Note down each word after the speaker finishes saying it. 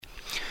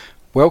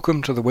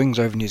Welcome to the Wings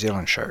Over New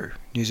Zealand show,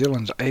 New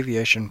Zealand's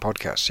aviation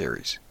podcast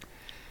series.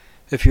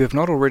 If you have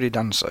not already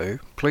done so,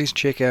 please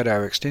check out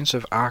our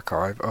extensive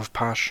archive of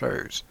past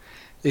shows,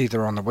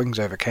 either on the Wings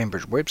Over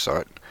Cambridge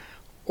website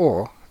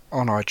or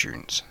on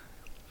iTunes.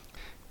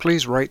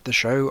 Please rate the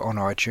show on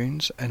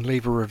iTunes and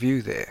leave a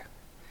review there.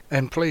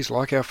 And please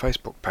like our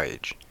Facebook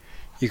page.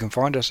 You can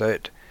find us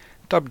at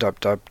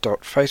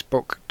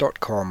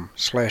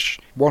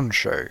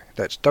www.facebook.com/ONZShow.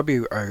 That's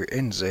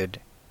WONZSHOW.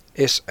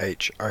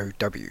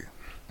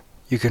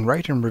 You can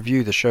rate and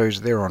review the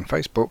shows there on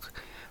Facebook,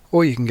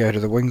 or you can go to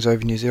the Wings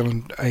Over New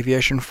Zealand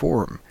Aviation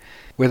Forum,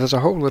 where there's a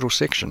whole little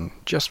section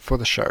just for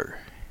the show.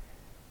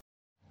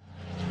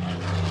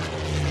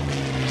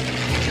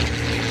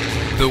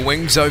 The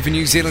Wings Over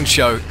New Zealand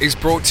show is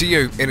brought to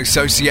you in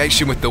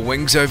association with the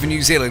Wings Over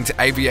New Zealand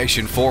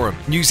Aviation Forum,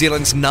 New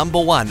Zealand's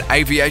 #1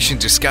 aviation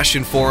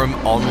discussion forum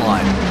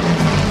online.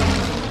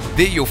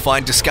 There you'll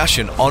find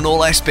discussion on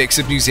all aspects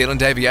of New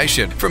Zealand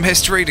aviation, from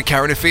history to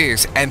current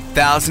affairs, and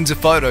thousands of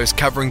photos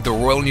covering the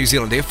Royal New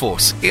Zealand Air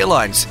Force,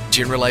 airlines,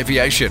 general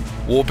aviation,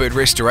 warbird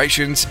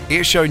restorations,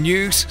 airshow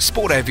news,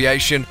 sport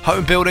aviation,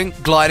 home building,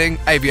 gliding,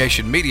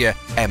 aviation media,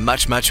 and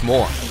much, much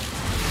more.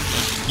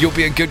 You'll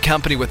be in good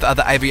company with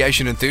other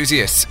aviation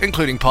enthusiasts,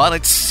 including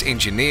pilots,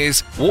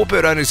 engineers,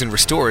 warbird owners and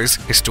restorers,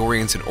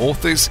 historians and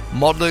authors,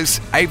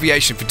 modelers,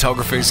 aviation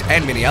photographers,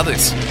 and many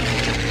others.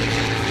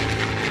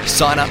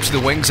 Sign up to the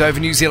Wings Over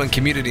New Zealand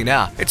community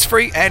now. It's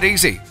free and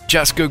easy.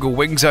 Just Google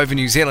Wings Over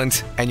New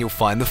Zealand and you'll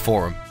find the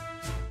forum.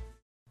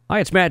 Hi,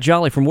 it's Matt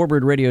Jolly from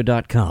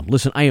Warbirdradio.com.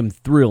 Listen, I am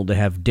thrilled to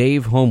have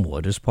Dave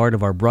Homewood as part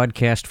of our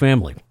broadcast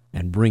family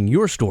and bring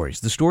your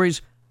stories, the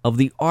stories of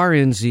the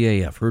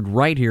RNZAF, heard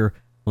right here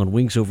on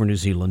Wings Over New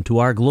Zealand, to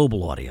our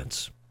global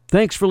audience.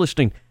 Thanks for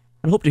listening,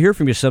 and hope to hear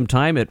from you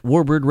sometime at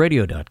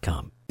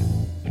Warbirdradio.com.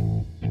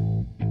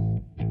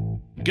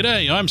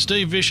 G'day, I'm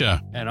Steve Vischer.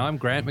 And I'm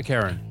Grant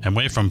McCarran. And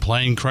we're from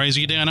Plane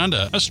Crazy Down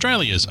Under,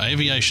 Australia's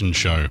aviation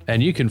show.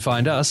 And you can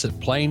find us at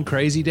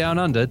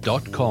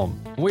planecrazydownunder.com.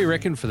 We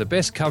reckon for the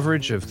best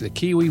coverage of the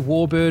Kiwi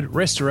warbird,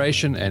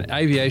 restoration and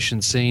aviation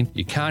scene,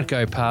 you can't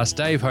go past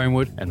Dave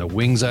Homewood and the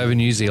Wings Over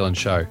New Zealand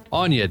show.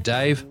 On you,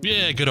 Dave.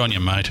 Yeah, good on you,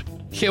 mate.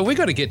 Yeah, we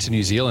got to get to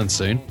New Zealand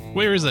soon.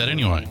 Where is that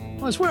anyway?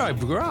 Well, it's where I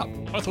grew up.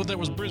 I thought that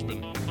was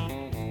Brisbane.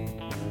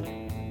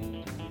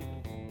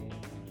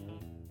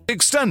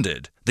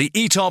 Extended, the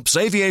ETOPS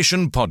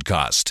Aviation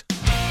Podcast.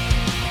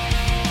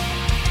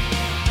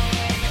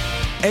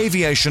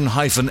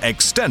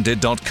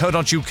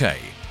 aviation-extended.co.uk.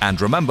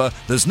 And remember,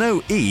 there's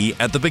no E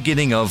at the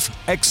beginning of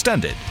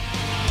Extended.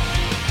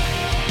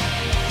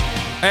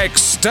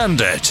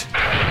 Extended.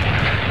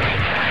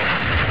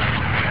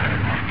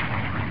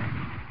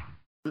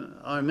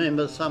 I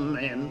remember some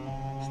men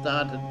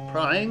started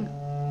praying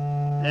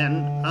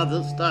and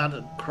others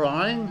started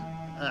crying.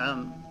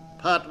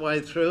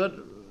 Partway through it,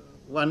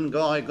 one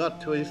guy got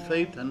to his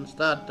feet and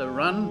started to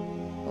run.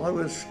 I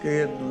was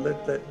scared, and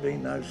let that be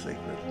no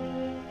secret.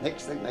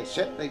 Next thing, they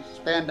set the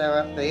spandau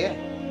up there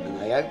and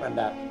they opened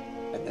up.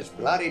 And there's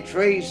bloody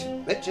trees,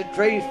 bits of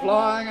trees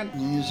flying. And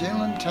New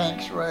Zealand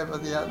tanks were over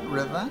the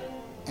river,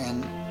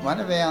 and one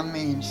of our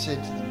men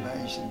said to them,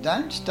 he said,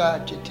 "Don't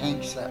start your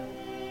tanks up.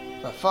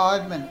 For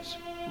 5 minutes,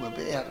 we'll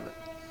be out of it."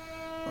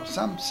 Well,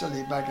 some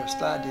silly bugger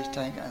started his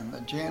tank and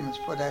the Germans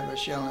put over a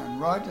shell and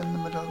right in the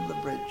middle of the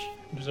bridge.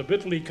 It was a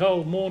bitterly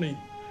cold morning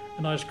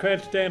and I was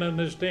crouched down in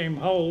this damn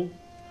hole,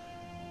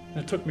 and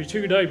it took me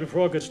 2 days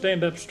before I could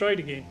stand up straight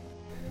again.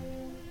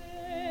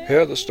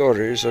 Hear the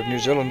stories of New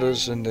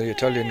Zealanders in the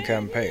Italian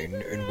campaign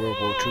in World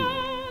War II.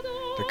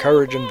 The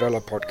Courage and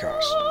Valour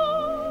podcast.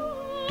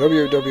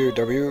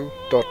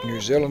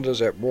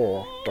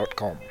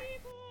 www.newzealandersatwar.com.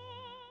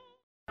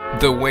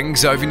 The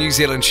Wings Over New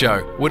Zealand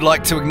show would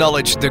like to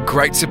acknowledge the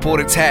great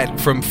support it's had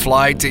from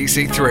Fly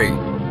DC-3.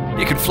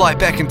 You can fly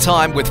back in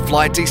time with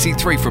Fly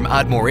DC-3 from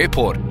Ardmore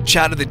Airport,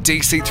 charter the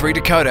DC-3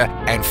 Dakota,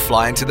 and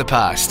fly into the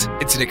past.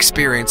 It's an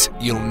experience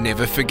you'll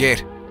never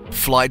forget.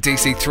 Fly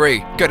DC-3.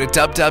 Go to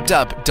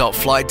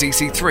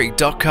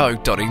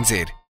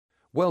www.flydc3.co.nz.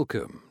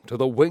 Welcome to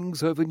the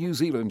Wings Over New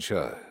Zealand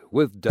show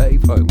with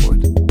Dave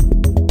Homewood.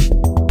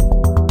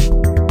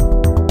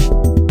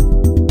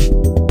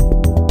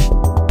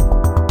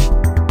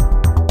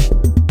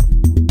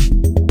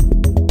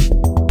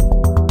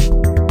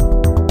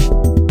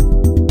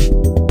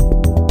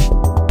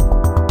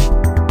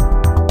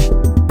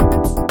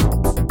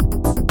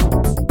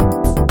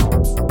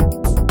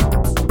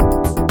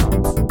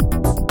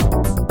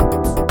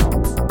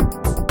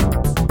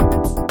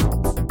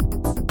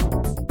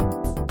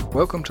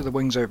 Welcome to the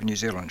Wings Over New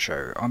Zealand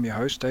show. I'm your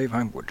host, Dave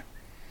Homewood.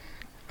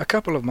 A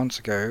couple of months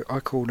ago, I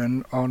called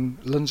in on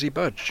Lindsay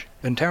Budge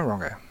in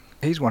Tauranga.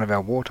 He's one of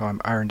our wartime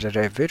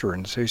RNZAF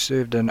veterans who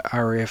served in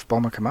RAF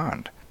Bomber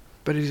Command.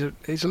 But he's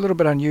a little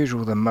bit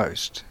unusual than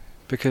most,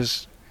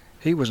 because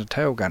he was a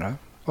tail gunner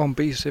on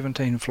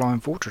B-17 Flying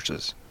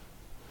Fortresses.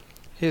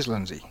 Here's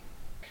Lindsay.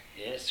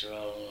 Yes,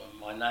 well,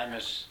 my name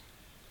is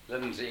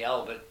Lindsay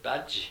Albert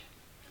Budge.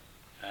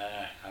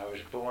 I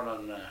was born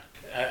on the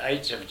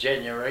 8th of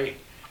January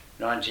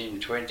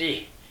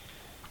 1920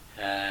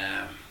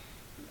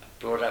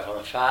 brought up on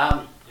a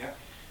farm. Yep.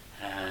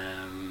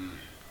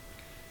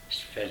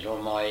 Spent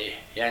all my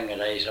younger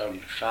days on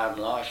farm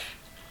life,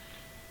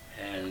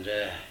 and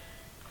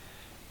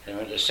then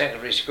went to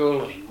secondary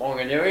school in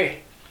Wanganui.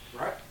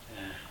 Right.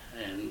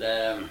 And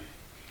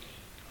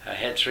I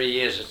had 3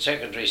 years at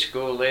secondary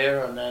school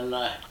there, and then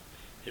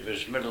it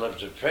was middle of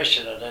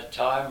depression at that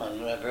time,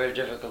 and very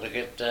difficult to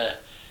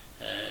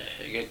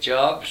get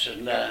jobs,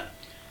 and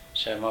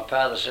so my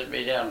father sent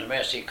me down to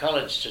Massey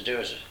College to do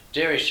a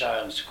dairy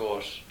science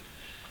course,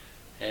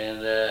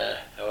 and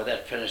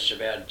that finished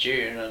about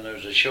June, and there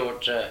was a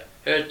short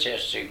herd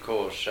testing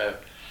course, so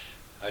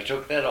I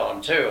took that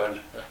on too,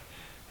 and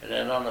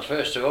then on the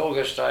 1st of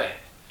August I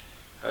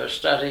was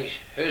studying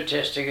herd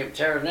testing in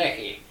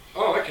Taranaki.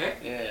 Oh, okay.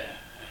 Yeah.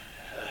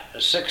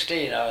 At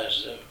 16 I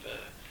was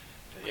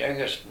the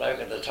youngest bloke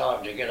at the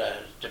time to get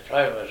a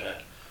diploma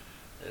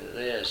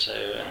there, so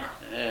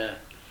yeah.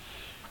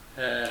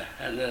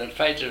 And then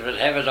fate would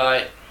have it,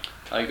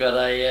 I got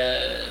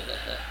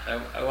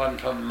a one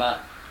from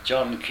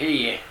John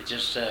Key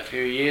just a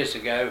few years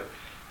ago.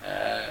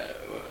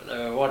 They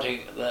were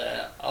wanting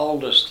the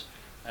oldest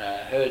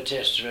herd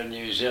tester in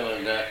New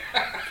Zealand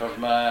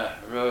from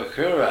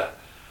Ruakura,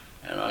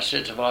 and I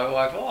said to my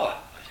wife, I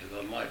think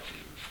I might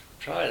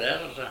try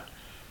that.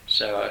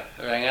 So I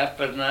rang up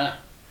and I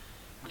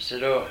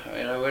said,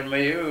 when were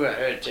you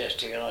herd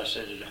testing? And I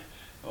said,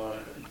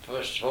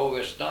 1st of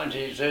August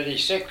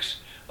 1936.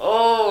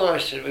 I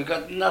said, we've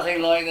got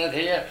nothing like that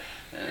here.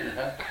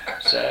 And,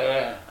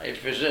 so he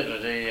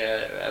presented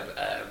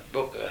a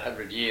book,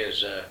 100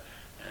 years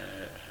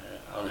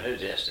on herd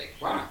testing.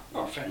 Wow,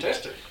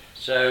 fantastic.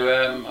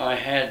 So I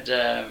had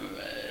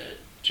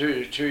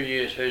 2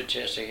 years herd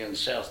testing in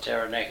South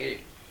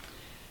Taranaki,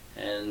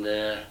 and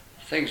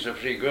things were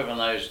pretty grim in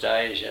those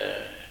days.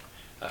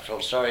 I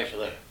felt sorry for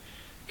the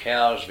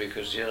cows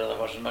because there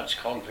wasn't much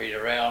concrete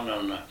around,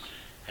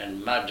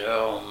 and mud.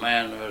 Oh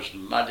man, there was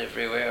mud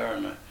everywhere,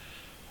 and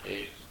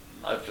he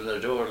opened the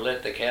door to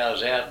let the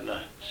cows out, and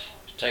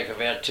take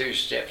about 2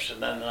 steps,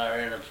 and then they were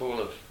in a pool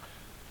of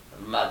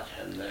mud,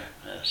 and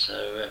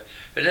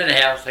but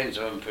anyhow, things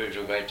have improved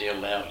a great deal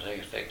now.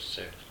 Thanks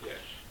to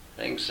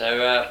things.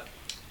 So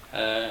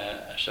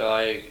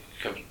I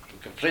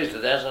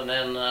completed that, and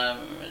then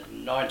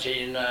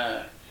 19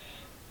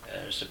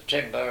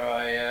 September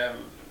I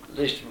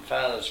leased my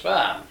father's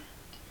farm.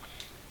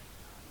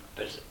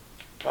 But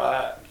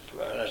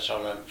that's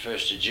on the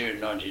 1st of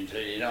June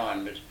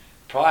 1939. But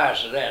prior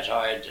to that,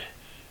 I had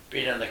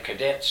been in the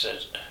cadets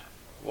at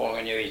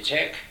Wanganui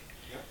Tech,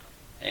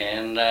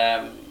 and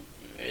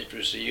it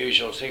was the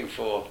usual thing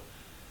for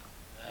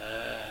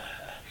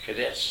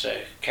cadets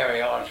to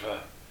carry on for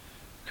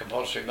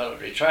compulsory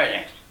military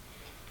training.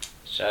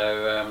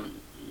 So,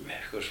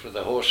 of course, with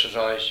the horses,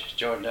 I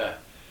joined the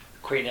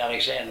Queen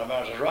Alexander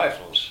Mounted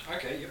Rifles.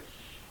 Okay, yep.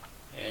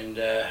 And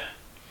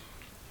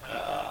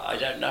I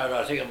don't know,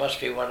 I think it must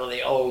be one of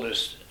the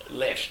oldest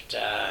left,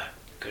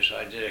 because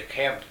I did a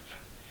camp,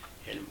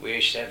 and we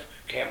used to have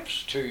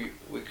camps 2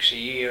 weeks a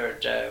year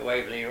at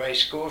Waverley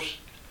Racecourse,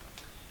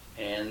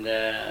 and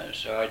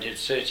so I did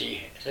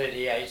 30,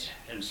 38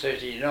 and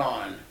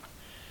 39.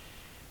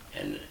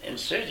 And in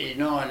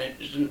 39 it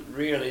didn't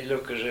really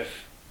look as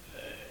if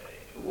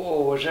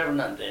war was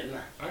imminent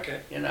then.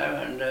 Okay. And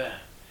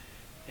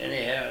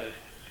anyhow,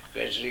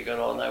 gradually got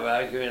on. They were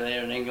arguing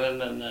there in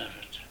England, and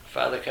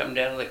father come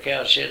down to the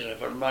cow shed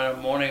one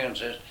morning and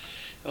said,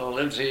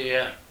 Lindsay,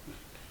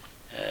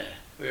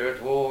 we're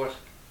at war with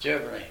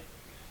Germany.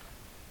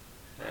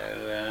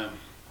 So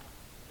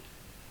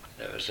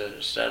that was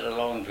started a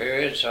long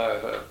period, so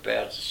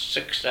about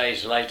 6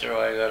 days later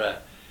I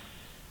got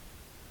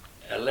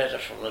a letter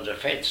from the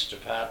Defence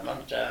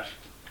Department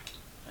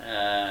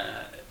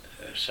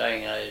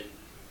saying they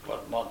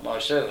want my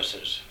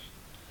services.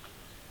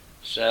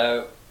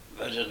 So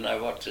I didn't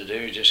know what to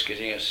do, just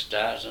getting a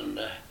start and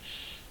the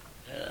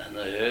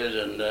herd,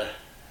 and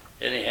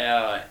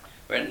anyhow I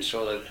went and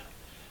saw the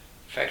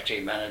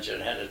factory manager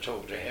and had to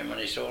talk to him, and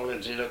he said,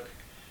 Lindsay, look,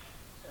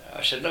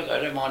 I said, look, I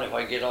don't mind if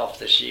I get off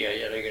this year,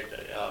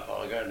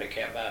 I'll go into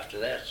camp after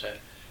that. So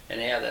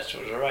anyhow, that's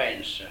what was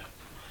arranged.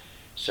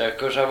 So of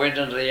course I went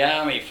into the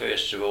army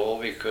first of all,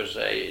 because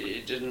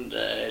they didn't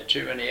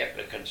too many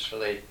applicants for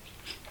the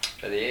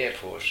Air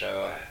Force,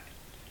 so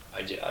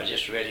I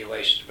just really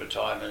wasted my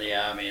time in the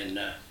army in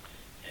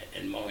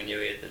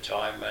Wanganui at the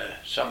time.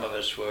 Some of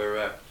us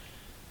were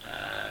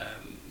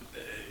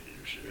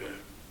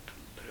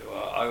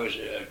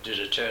I did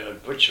a turn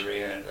of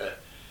butchery and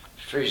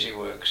freezing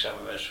work. Some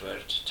of us were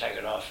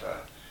taken off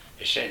for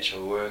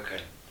essential work,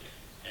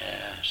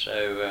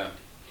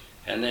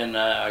 and then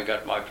I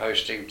got my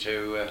posting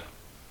to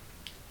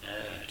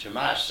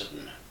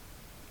Marston,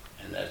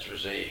 and that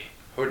was the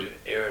Hood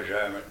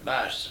Aerodrome at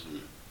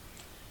Marston,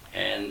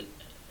 and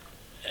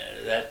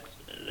that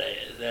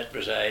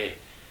was a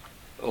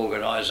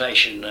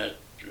organisation that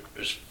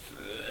was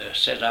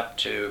set up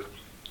to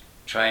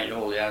train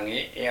all young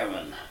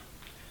airmen.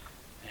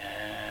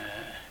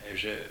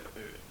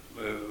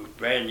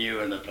 brand new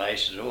in the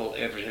place, and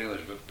everything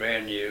was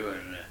brand new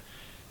and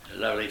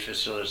lovely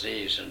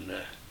facilities. And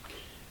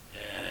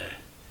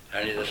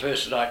only the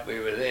first night we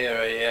were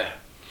there, I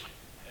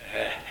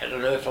had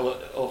an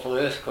awful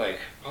earthquake.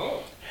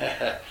 Oh.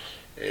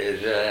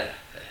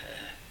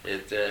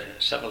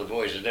 Some of the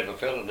boys had never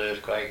felt an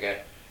earthquake,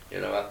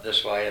 up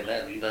this way and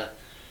that,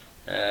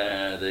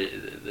 and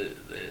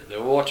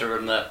the water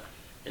in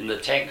the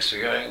tanks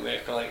were going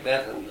back like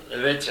that, and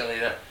eventually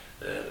the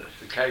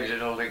caved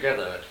in all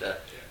together.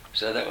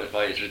 So that was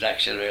my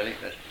introduction, really.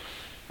 But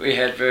we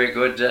had very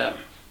good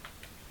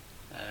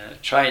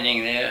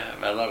training there,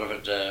 a lot of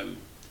it,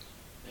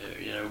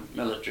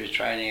 military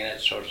training,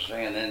 that sort of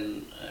thing, and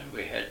then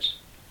we had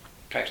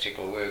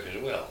practical work as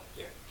well.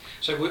 Yeah.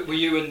 So were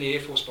you in the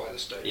Air Force by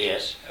this stage?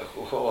 Yes.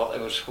 Well,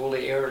 it was called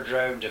the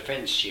Aerodrome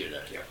Defence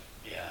Unit. Yeah.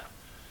 Yeah.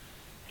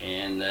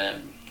 And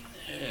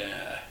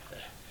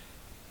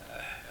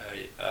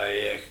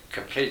I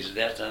completed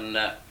that, and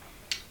at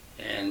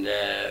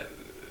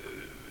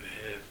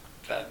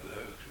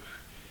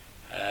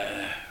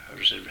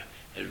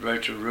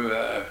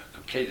Rotorua,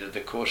 completed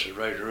the course at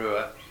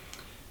Rotorua,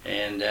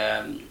 and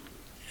I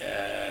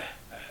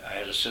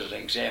had a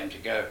certain exam to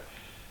go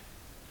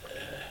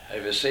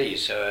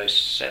overseas, so I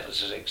sat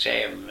this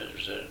exam. It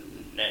was a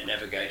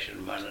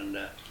navigation one,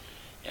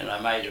 and I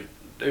made a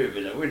boob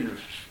in a wind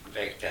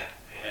vector,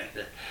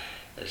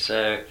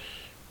 so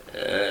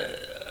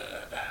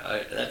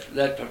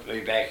that put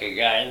me back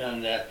again,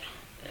 and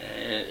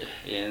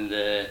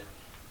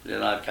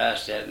then I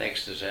passed out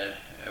next as a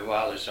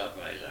wireless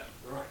operator.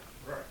 Right.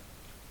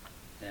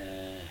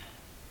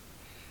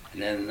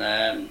 And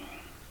then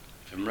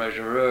from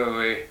Rotorua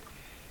we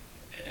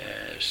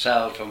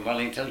sailed from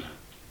Wellington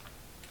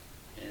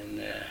in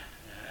an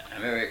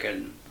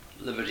American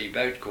Liberty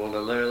boat called the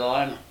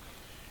Lurline,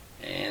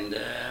 and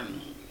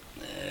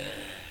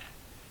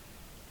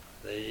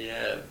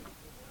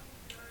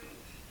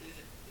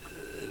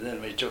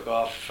then we took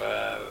off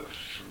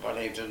from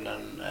Wellington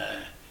and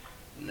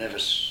never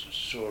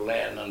saw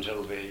land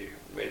until we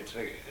went to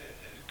the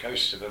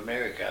coast of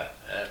America,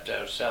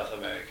 after South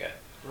America.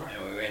 Right.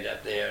 And we went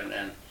up there, and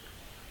then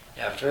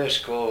our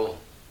first call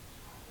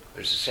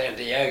was to San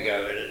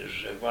Diego. It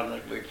was one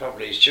that we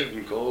probably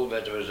shouldn't call,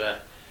 but it was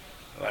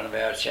one of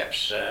our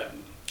chaps.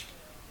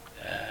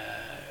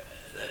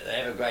 They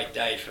have a great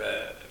day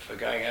for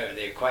going over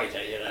the equator,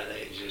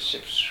 the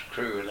ship's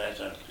crew and that.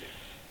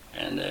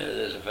 And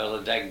there's a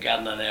fellow Dag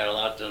gunning there a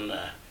lot, and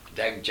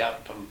Dag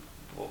jumped from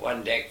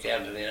one deck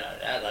down to the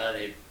other, and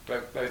he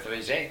broke both of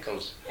his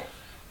ankles.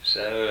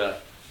 So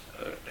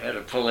had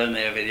to pull in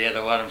there, but he had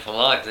to want him for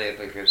life there,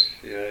 because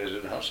he was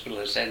in hospital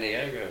at San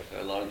Diego for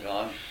a long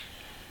time.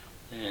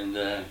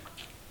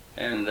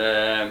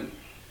 And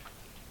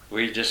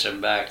we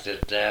disembarked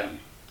at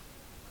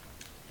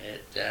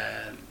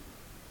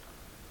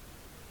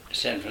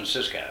San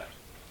Francisco,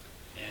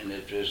 and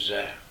it was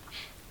a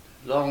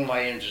long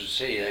way into the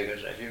sea. They go,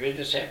 "Have you been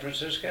to San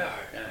Francisco?"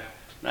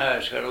 No,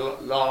 it's got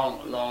a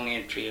long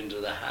entry into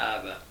the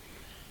harbour,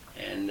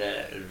 and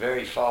it was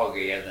very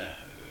foggy, and the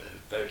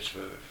boats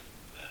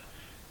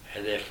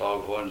had their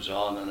foghorns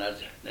on, and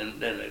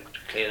then it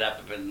cleared up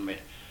a bit, and we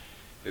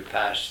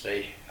passed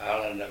the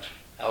island of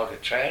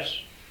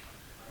Alcatraz,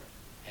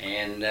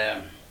 and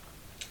then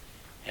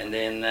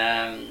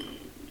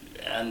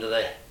under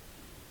the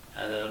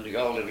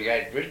Golden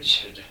Gate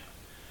Bridge,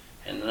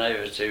 and then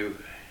over to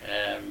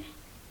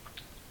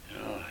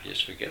I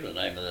just forget the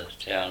name of the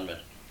town,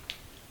 but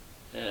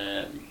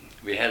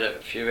we had a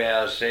few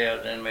hours there,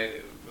 and then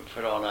we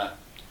put on a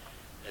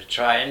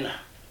train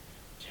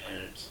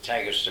to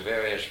take us to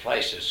various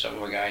places. Some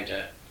were going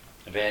to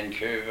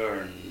Vancouver,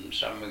 and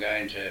some were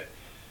going to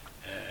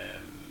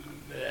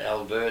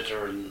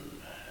Alberta,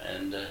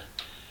 and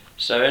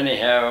so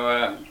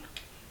anyhow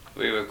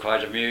we were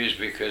quite amused,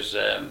 because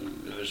there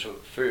was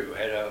food. We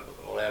had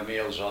all our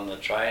meals on the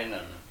train,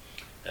 and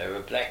they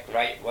were black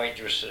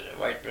waitress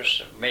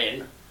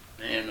men,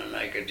 and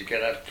they could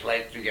get a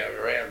plate and go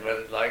around with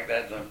it like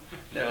that, and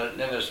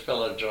never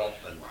spill a drop.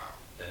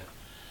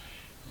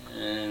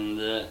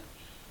 And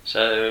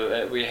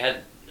so we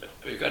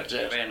got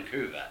to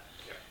Vancouver,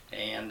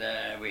 and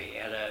we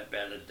had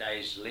about a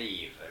day's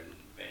leave in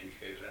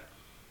Vancouver,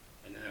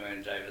 and then we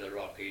went over the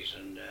Rockies,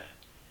 and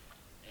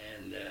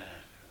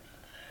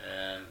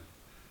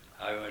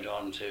I went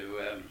on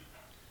to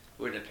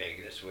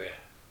Winnipeg. That's where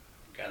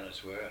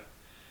gunners were,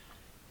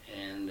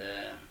 and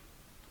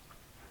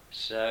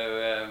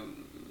so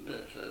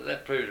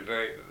that proved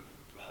a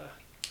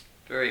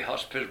very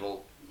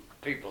hospitable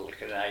people, the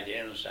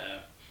Canadians.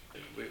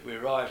 We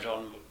arrived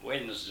on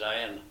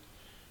Wednesday, and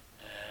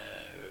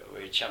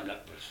we chummed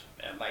up with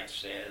our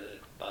mates there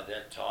by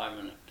that time,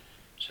 and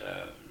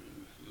so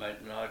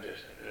mate and I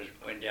just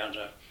went down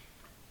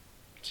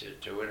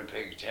to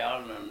Winnipeg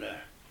town, and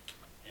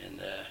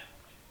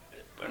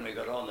when we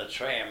got on the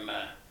tram,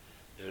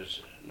 there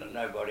was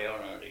nobody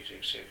on it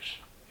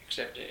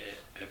except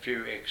a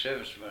few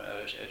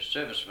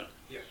ex-servicemen.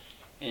 Yeah.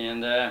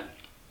 And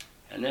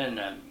then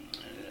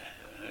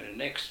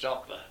next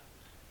stop,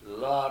 a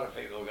lot of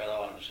people got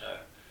on, so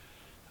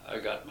I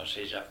got my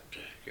seat up to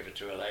give it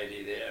to a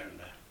lady there,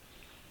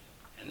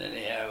 and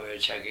anyhow we were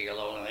chugging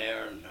along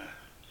there, and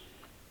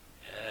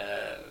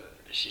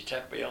she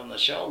tapped me on the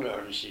shoulder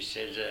and she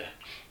said,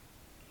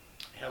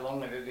 "How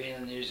long have you been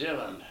in New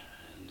Zealand?"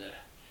 And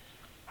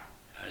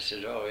I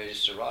said, "Oh, I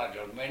just arrived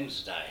on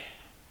Wednesday."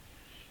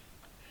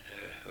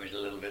 Went a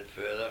little bit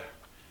further.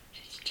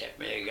 She tapped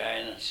me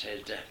again and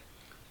said,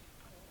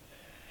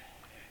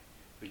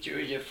 "Would you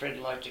and your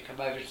friend like to come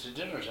over to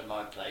dinner to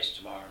my place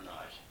tomorrow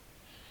night?"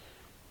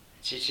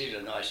 She seemed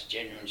a nice,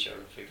 genuine sort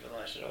of people.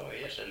 I said, "Oh,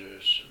 yes, it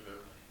is.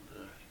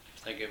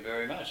 Thank you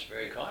very much.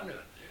 Very kind of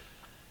her."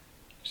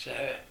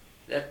 So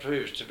that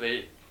proves to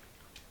be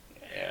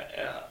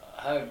our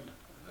home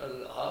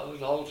the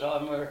whole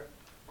time we're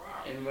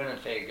in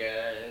Winnipeg.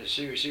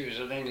 She was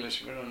an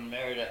Englishman and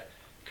married a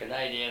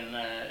Canadian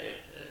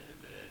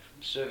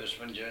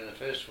serviceman during the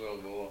First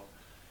World War,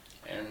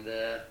 and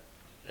they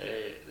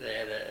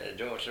had a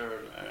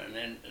daughter and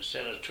then a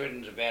set of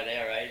twins about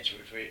our age,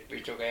 which we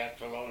took out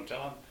for a long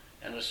time,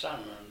 and a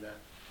son,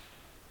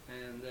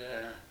 and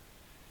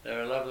they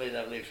were a lovely,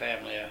 lovely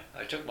family.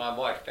 I took my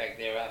wife back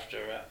there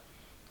after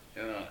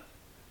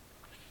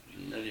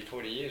nearly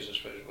 40 years, I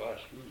suppose it was.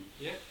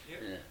 Yeah.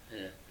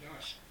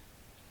 Nice.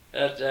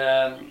 At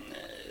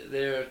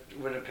there at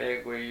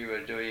Winnipeg, we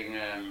were doing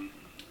a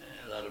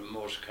lot of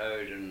Morse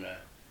code and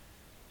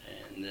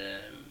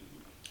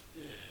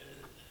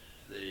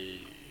the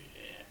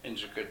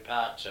intricate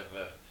parts of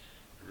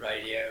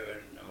radio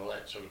and all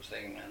that sort of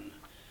thing, and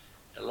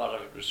a lot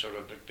of it was sort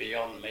of a bit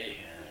beyond me.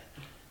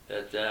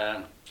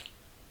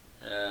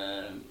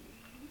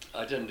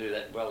 I didn't do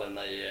that well in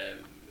the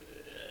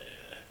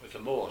with the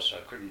Morse.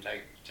 I couldn't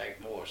take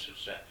Morse.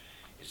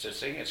 It's a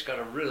thing. It's got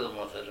a rhythm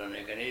with it, and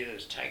you can either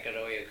take it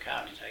or you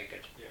can't take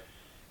it. Yeah.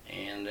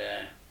 And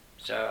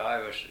so I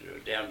was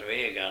down to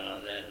air gun,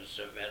 and that's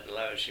about the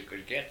lowest you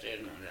could get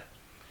then.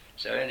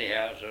 So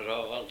anyhow, I thought,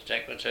 oh well,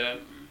 take the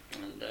term,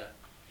 and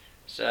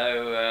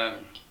so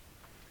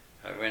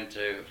I went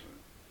to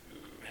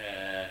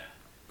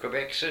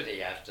Quebec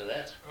City after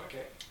that.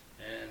 Okay.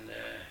 And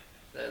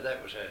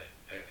that was a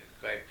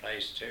great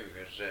place too,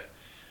 because the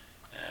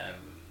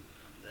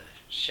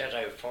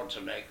Chateau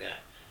Frontenac, the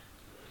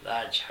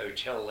large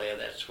hotel there,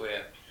 that's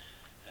where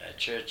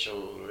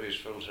Churchill,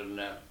 Roosevelt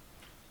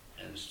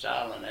and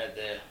Stalin had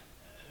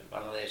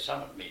one of their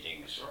summit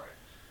meetings. Right.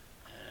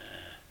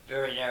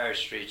 Very narrow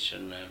streets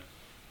in there,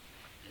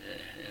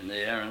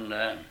 and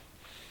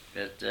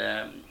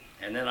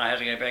then I had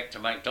to go back to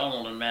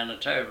McDonald in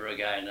Manitoba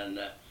again,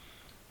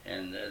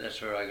 and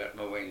that's where I got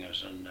my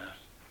wingers, and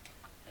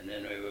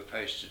then we were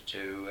posted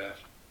to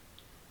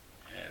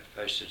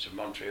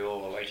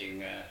Montreal,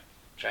 awaiting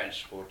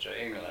transport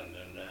to England,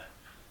 and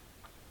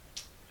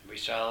we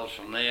sailed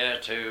from there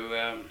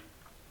to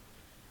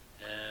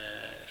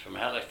from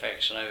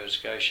Halifax, Nova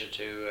Scotia,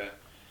 to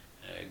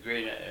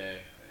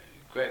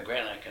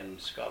Greenock in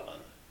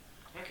Scotland.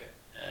 Okay.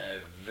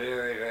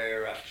 Very, very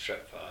rough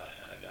trip.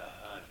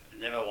 I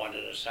never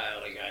wanted to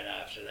sail again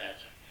after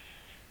that.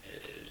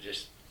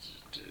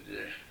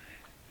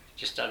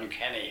 Just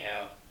uncanny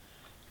how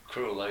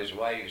cruel those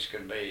waves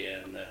can be.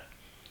 And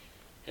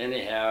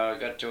anyhow, I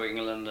got to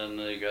England, and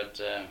I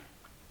got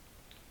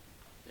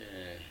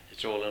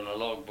it's all in a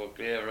logbook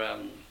there.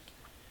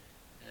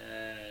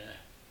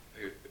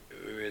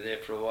 We were there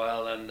for a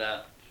while, and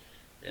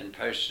then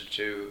posted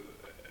to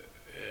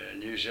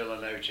New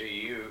Zealand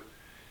OTU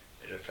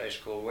at a place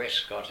called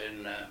Westcott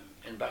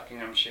in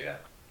Buckinghamshire,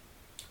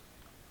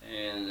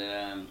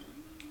 and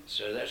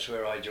so that's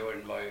where I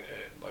joined my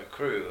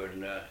crew,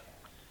 and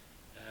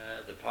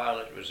the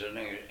pilot was an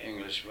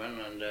Englishman,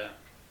 and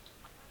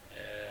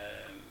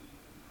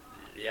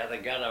the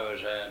other gunner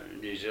was a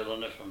New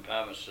Zealander from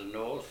Palmerston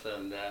North,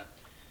 and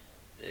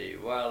the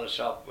wireless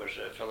op was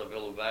a fellow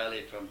Bill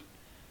Bailey from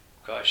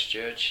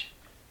Christchurch,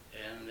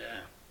 and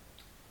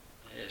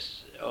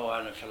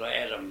and a fellow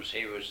Adams,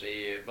 he was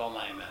the bomb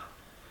aimer,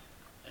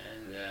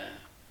 and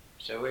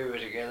so we were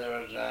together,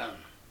 and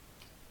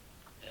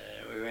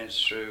we went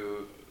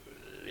through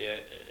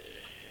the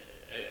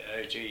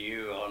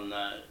OTU on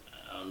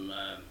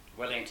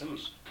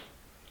Wellingtons,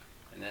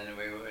 and then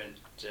we went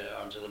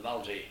onto the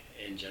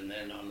multi-engine,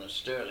 then on the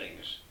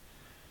Stirlings,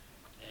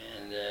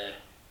 and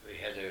we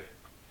had to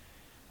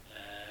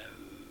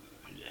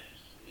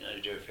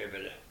do a fair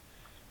bit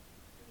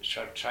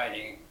of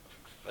training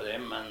for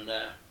them, and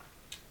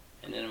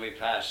then we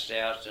passed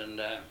out,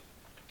 and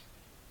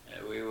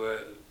we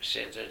were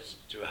sent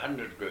to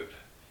 100 group,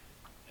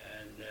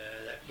 and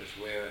that was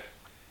where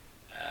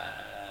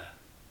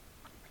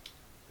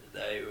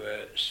they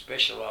were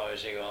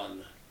specialising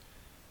on,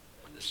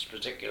 this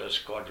particular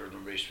squadron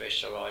would be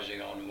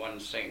specialising on one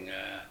thing.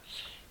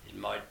 It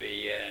might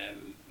be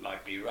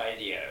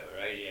radio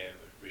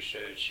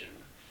research,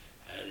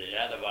 and the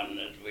other one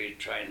that we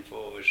trained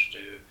for was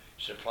to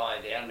supply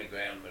the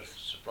underground with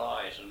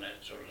supplies and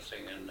that sort of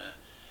thing, and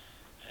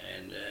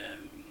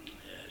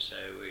so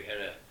we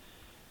had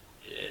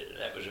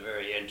that was a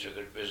very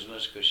intricate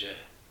business, because you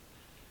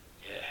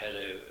had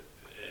to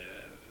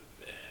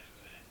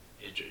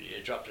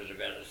you dropped it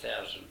about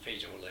 1,000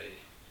 feet, all the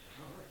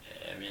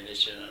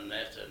ammunition and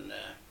that, and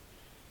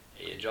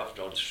you dropped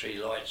on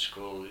 3 lights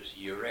called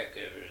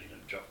Eureka,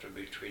 and dropped it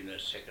between the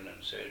second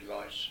and third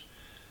lights,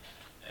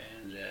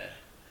 and that.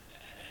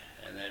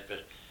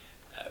 But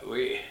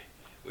we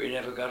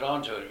never got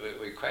onto it.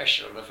 We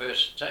crashed on the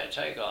first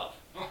takeoff.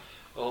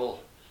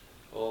 All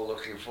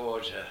looking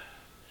forward to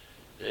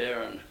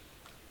there, and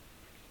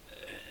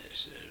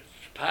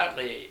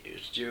partly it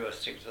was due, I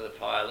think, to the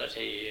pilot.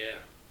 He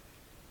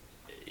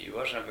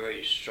wasn't a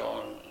very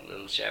strong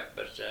little chap,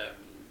 but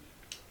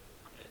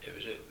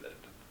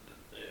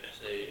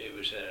it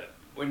was a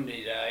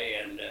windy day,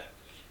 and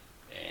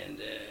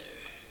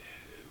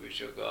we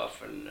took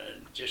off and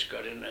just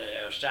got in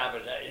our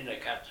starboard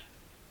undercut,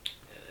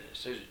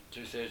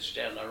 2/3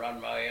 down the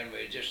runway, and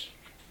we just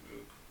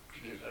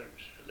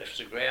left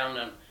the ground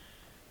and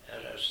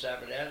our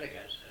starboard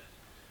undercut.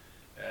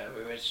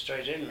 We went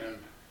straight in,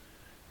 and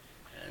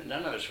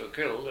none of us were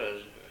killed.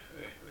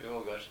 We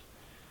all got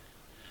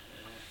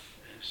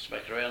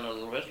smacked around a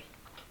little bit.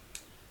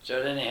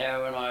 So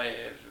anyhow, when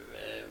I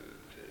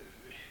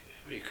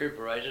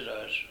recuperated,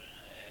 I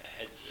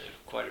had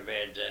quite a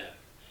bad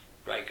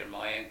break in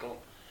my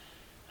ankle.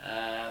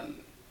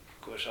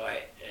 Of course,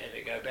 I had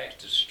to go back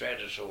to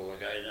Stratus all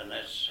again, and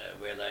that's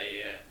where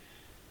they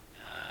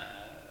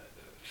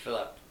fill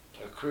up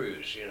for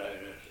crews, you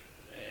know.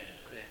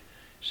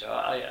 So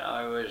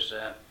I was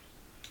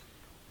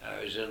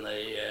in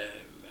the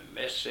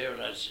mess there,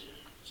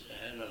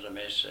 and not a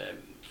mess,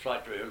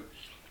 flight room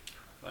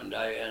one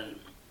day, and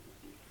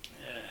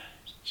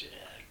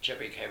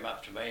Chippy came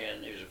up to me,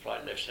 and he was a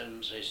flight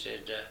lieutenant. He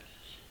said,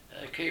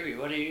 "Kiwi,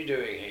 what are you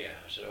doing here?"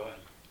 I said, "I'm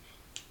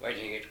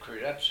waiting to get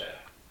crewed up, sir."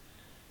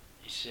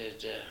 He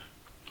said,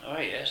 "Oh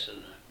yes,"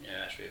 and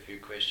asked me a few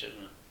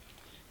questions.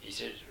 He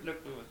said,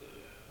 "Look,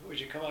 would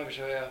you come over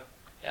to our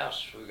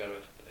house?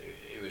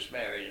 He was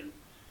married and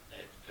they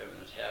had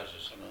permanent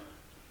houses."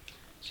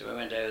 So we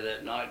went over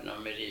that night, and I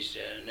met his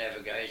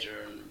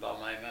navigator and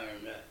bomb aimer,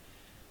 and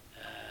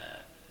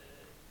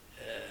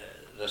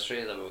the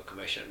 3 of them were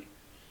commissioned.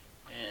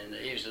 And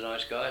he was a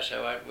nice guy,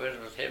 so I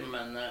went with him,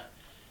 and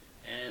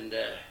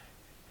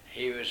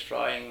he was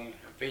flying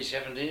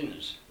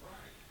B-17s,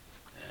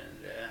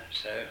 and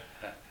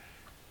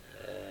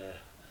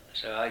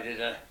so I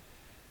did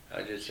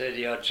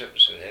 30 odd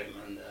trips with him,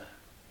 and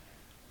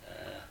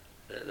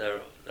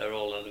they're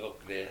all in the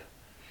book there.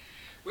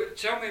 Well,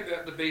 tell me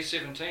about the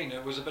B-17.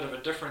 It was a bit of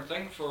a different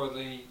thing for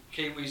the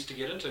Kiwis to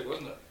get into,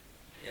 wasn't it?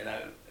 You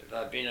know, if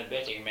I'd been a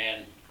betting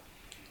man,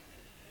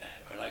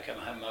 when I come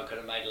home I could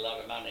have made a lot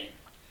of money,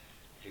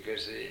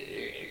 because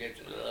you get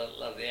a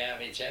lot of the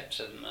army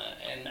chaps and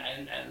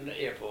the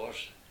Air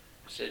Force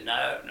said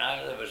no,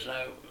 there was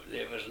no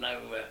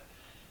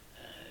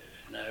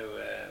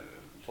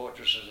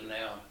fortresses in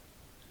our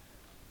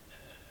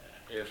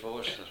Air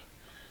Force,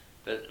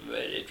 but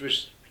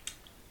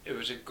it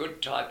was a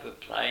good type of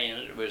plane.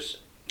 It was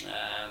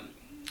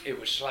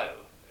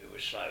slow,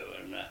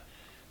 and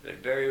but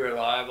very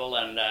reliable,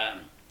 and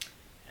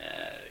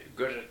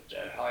good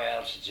at high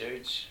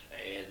altitudes,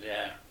 and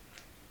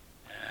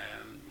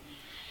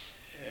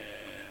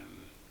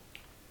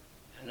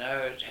no,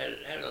 it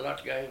had a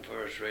lot going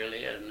for us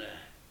really, and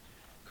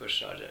of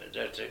course I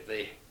don't think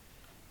the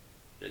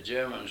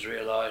Germans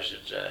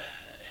realised that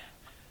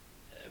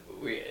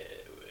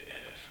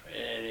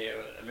the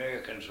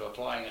Americans were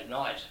flying at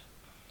night,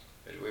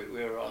 but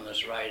we were on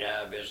this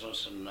radar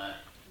business, and I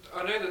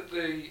know that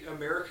the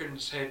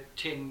Americans had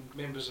 10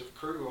 members of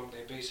crew on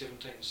their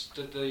B-17s.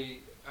 Did the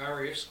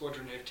RAF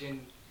squadron have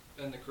 10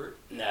 in the crew?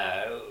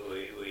 No,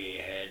 we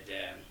had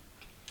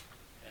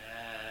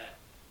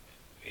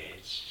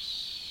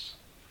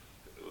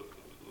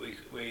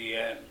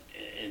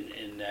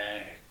in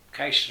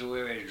cases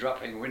where we were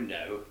dropping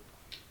window,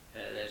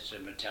 that's a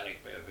metallic,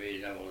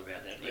 you know all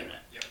about that, don't you?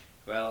 Yep.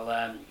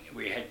 Well,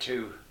 we had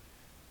two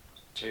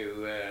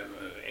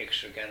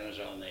extra gunners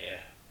on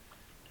there,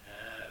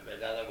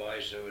 but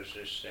otherwise there was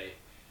just a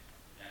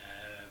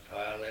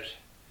pilot,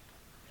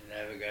 a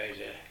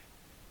navigator,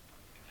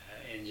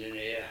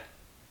 engineer,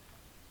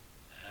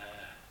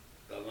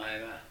 bomb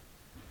aimer,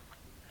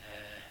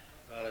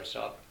 pilot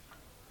stop,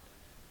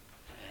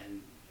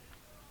 and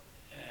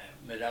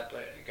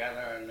mid-upper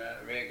gunner and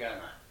rear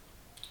gunner.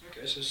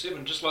 Okay, so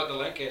 7, just like the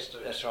Lancaster.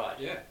 That's right.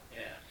 Yeah.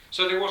 Yeah.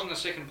 So there wasn't a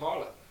second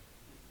pilot?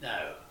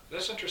 No.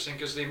 That's interesting,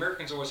 because the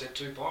Americans always had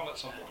 2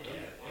 pilots on board,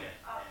 didn't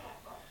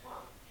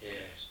they?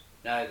 Yes.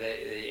 No,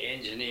 the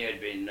engineer had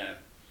been,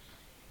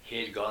 he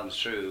had gone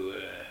through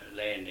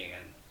landing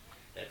and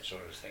that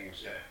sort of thing.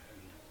 So,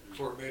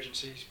 for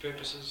emergencies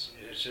purposes?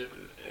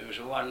 It was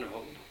a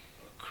wonderful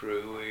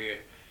crew.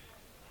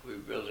 We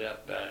built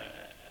up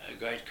a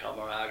great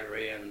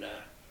camaraderie, and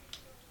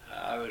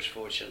I was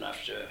fortunate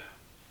enough to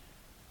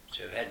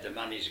have had the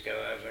money to go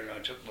over, and I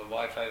took my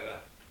wife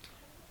over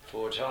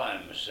 4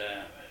 times.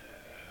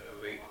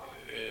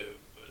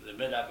 The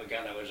mid-upper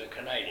gunner was a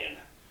Canadian,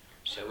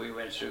 so we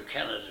went through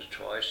Canada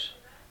twice,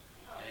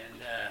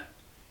 and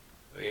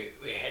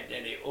we had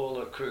nearly all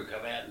the crew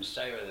come out and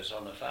stay with us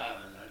on the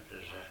farm, and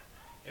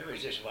It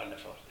was just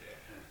wonderful.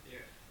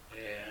 Yeah.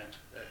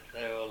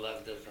 They all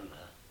loved it, and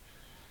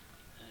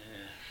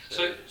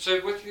so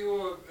with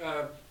your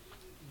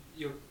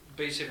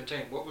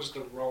B-17, what was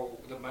the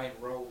main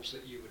roles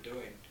that you were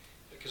doing?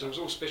 Because it was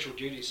all special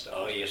duty stuff.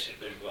 Oh yes, it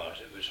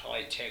was. It was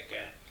high tech.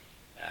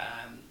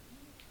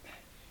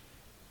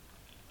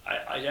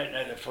 I don't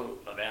know the full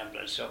amount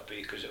myself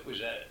because it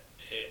was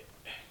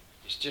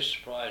it's just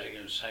surprising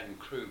in the same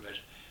crew, but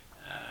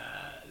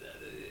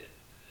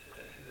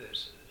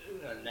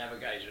the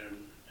navigator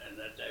and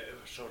that they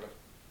were sort of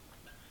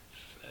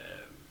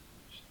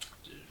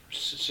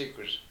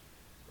secret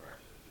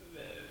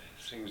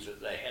things that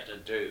they had to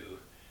do,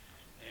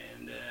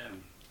 and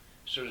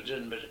sort of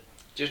didn't. But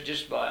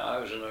I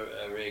was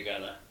a rear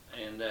gunner,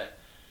 and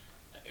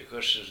of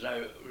course there's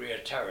no rear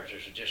turret.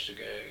 It's just a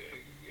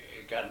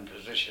gun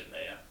position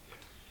there,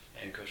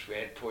 and of course we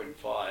had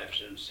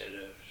 .5s instead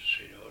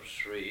of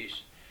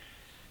 3s,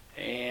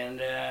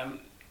 and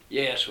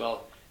yes,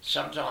 well,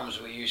 sometimes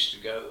we used to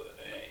go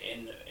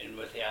in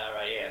with the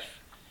RAF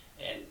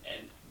and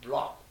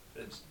block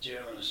the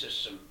German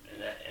system in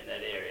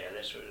that area.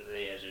 That's what it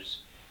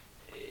is.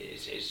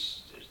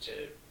 It's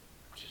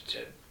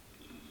to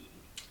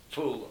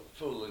fool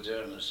the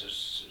German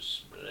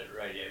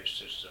radio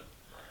system.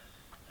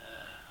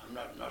 I'm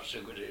not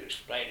so good at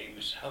explaining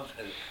myself.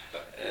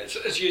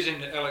 It's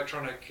using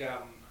electronic.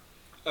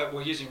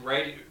 We're using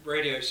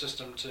radio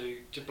system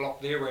to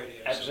block their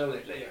radios.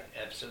 Absolutely,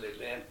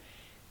 absolutely.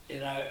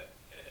 And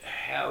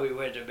how we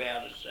went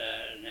about it.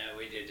 Now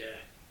we did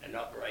an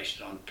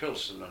operation on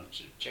Pilsen and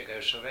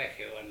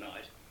Czechoslovakia one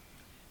night.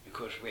 Of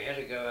course, we had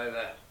to go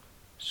over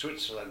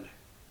Switzerland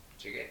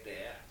to get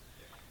there,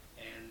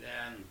 and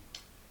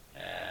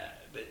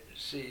but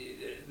see,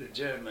 the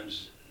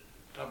Germans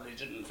probably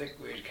didn't think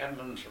we'd come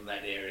in from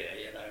that area,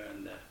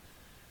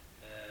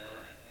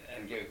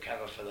 and give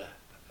cover for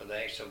the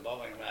actual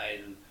bombing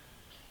raid. And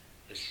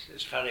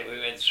it's funny, we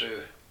went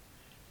through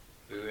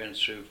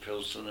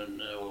Pilsen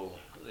and all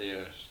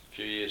a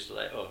few years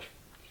later, or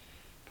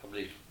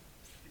probably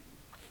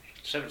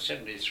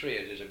 73.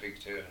 I did a big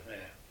tour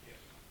there.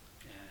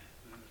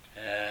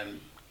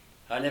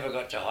 I never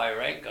got to high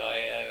rank.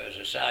 I was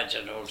a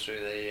sergeant all through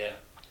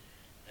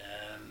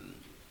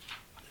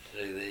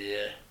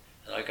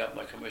and I got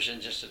my commission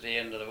just at the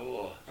end of the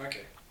war.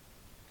 Okay.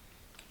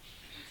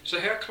 So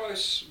how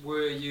close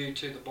were you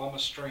to the bomber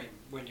stream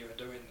when you were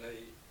doing the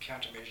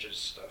countermeasures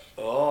stuff?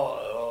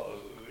 Oh,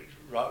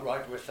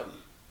 right with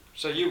them.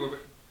 So you were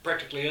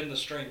practically in the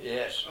stream?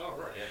 Yes. Oh,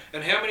 right. Yeah.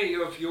 And how many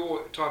of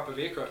your type of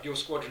aircraft, your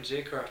squadron's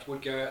aircraft,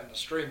 would go out in the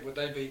stream? Would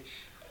they be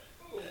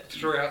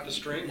throughout the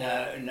stream?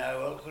 No,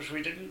 well, because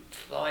we didn't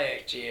fly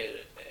actually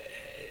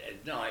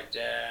at night,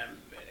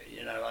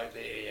 like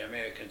the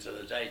Americans in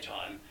the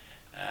daytime.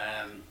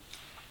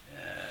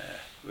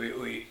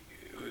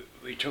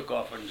 We took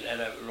off and had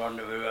a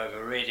rendezvous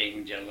over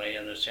Reading, generally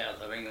in the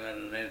south of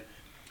England, and then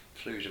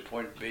flew to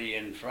Point B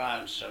in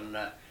France, and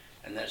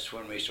that's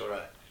when we sort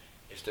of,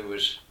 if they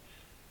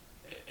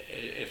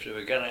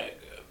were going to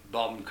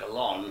bomb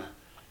Cologne,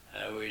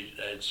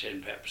 they'd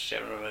send perhaps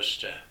 7 of us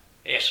to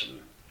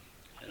Essen,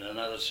 and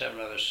another 7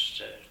 of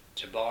us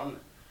to Bonn,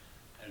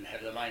 and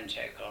have the main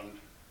attack on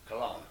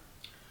Cologne.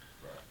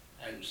 Right.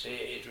 And see,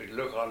 it would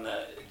look on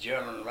the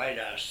German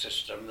radar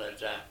system that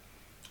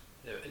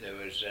there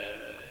was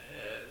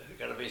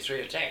going to be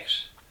 3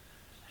 attacks,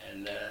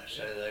 and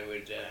so they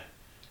would,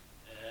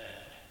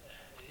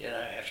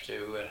 have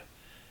to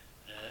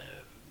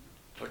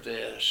put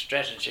their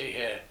strategy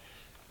here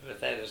with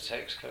that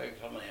attacks coming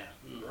from there.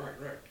 Mm.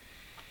 Right.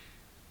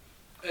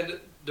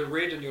 And the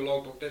red in your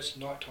logbook, that's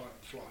nighttime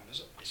flying, is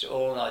it? It's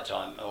all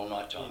nighttime. All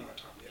nighttime,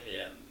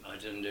 yeah. I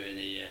didn't do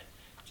any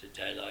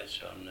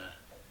daylights on.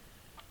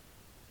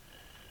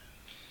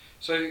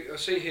 So I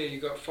see here you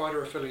got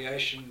fighter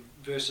affiliation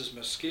versus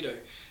Mosquito.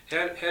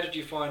 How did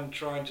you find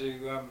trying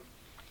to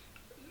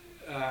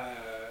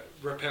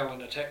repel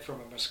an attack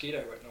from a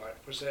mosquito at night?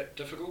 Was that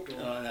difficult? Or?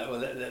 Oh, no,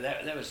 well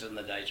that was in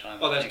the daytime.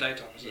 Oh, that's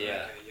daytime, is it?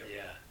 Yeah, okay, yep.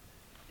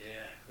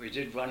 yeah. We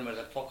did one with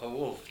a Fokker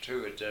Wolf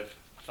too at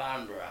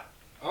Farnborough.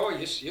 Oh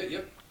yes,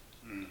 yep.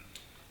 Mm.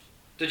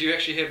 Did you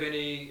actually have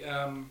any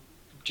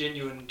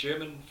genuine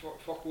German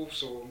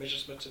Focke-Wulfs or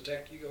Messerschmitts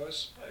attack you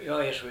guys?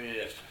 Oh yes, we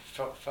did a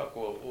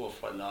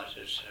Focke-Wulf one night.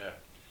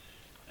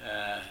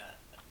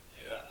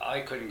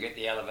 I couldn't get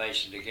the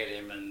elevation to get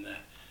him, and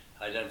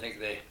I don't think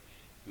the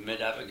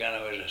mid-upper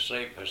gunner was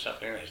asleep or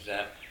something like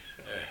that.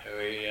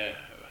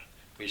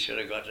 We should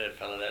have got that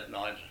fella that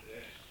night.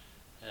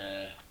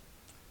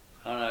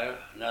 I know,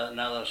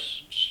 another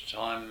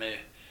time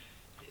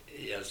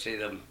you'll see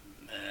them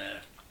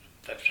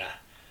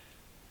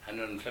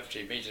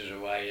 150 metres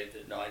away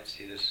at night,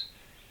 see this,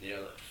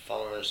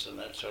 follow us and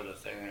that sort of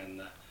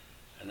thing,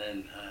 and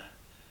then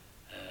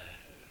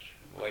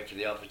wait for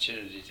the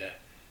opportunity to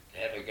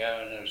have a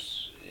go, and it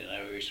was,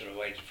 we sort of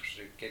waited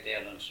to get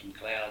down on some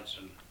clouds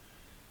and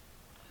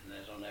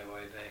they're on their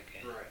way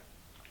back. Right.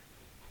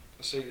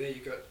 I see there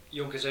you got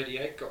Junkers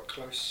 88 got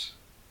close.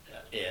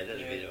 Yeah,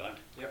 that'd be the one.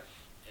 Yep.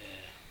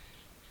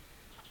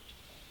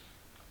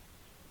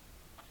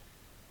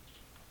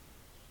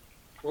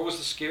 What was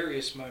the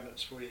scariest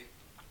moments for you?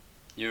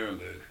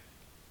 Nuremberg.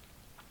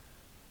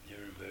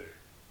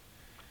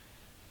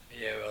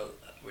 Yeah, well,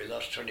 we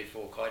lost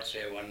 24 kites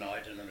there one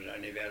night, and it was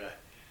only about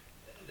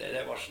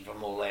that wasn't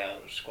from all our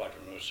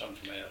squadron, it was some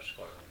from our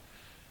squadron.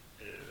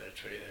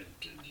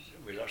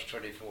 We lost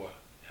 24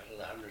 out of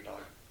the 100 of them.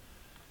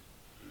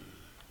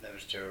 That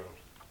was terrible.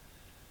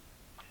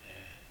 Oh,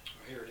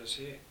 here it is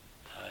here.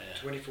 Oh, yeah.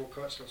 24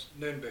 kites lost.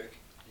 Nuremberg.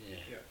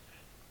 Yeah.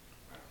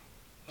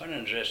 Wow. One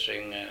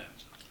interesting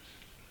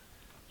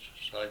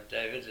site,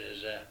 David,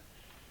 is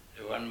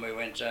the one we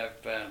went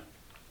up.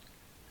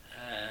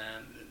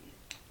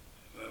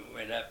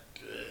 Went up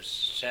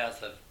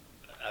south of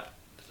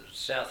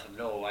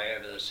Norway,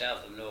 over the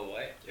south of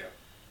Norway,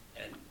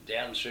 and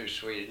down through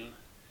Sweden,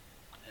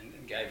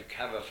 and gave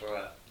cover for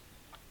a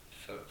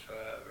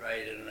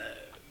raid in the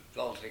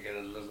Baltic at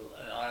a little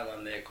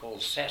island there called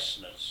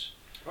Sassnitz.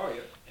 Oh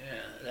yeah.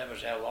 Yeah, that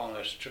was our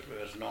longest trip. It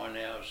was 9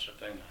 hours. I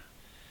think.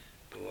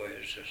 Boy, it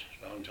was just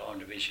a long time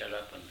to be shut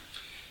up, and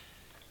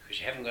because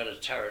you haven't got a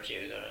turret,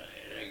 you've got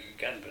a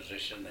gun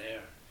position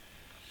there.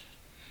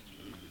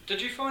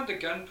 Did you find the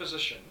gun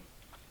position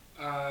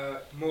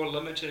more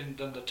limited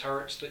than the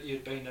turrets that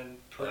you'd been in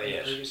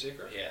previous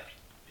aircraft? Yeah.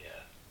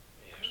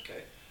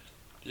 Okay.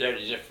 The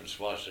only difference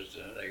was that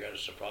they got a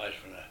surprise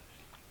from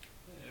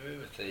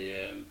with the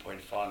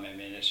 .5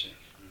 ammunition.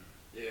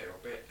 Yeah, I'll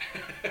bet.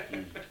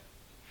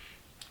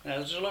 Now,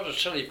 there's a lot of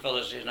silly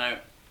fellas, you know.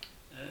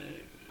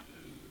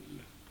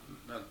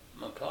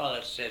 My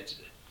pilot said,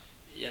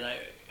 you know,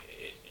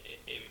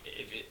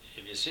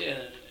 if you see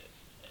and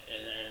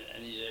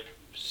he's a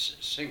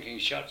sinking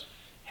shot,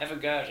 have a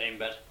go at him,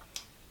 but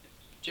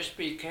just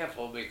be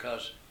careful,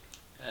 because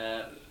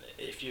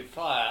if you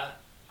fire,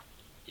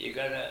 you're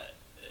going to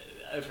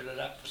open it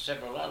up for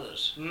several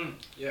others.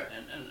 Yeah.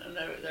 And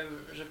that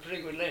was a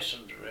pretty good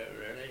lesson,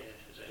 really.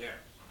 Yeah.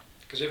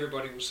 Because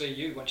everybody will see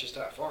you once you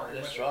start firing.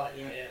 That's right,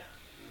 yeah.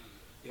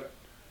 Yep.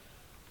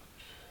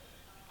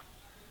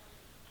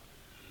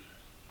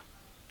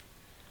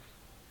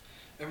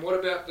 And what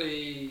about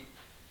the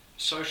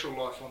social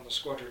life on the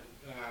squadron?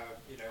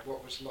 You know,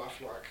 what was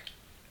life like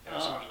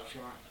outside of the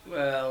flying?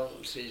 Well,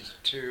 see,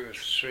 2 or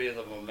 3 of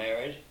them were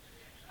married,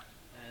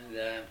 and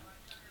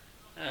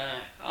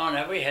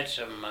no, we had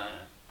some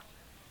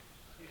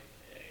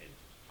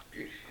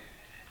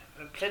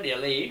plenty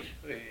of leave,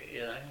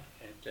 you know.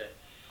 And,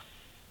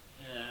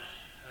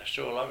 I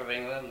saw a lot of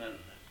England, and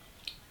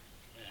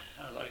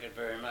I like it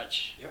very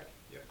much. Yep.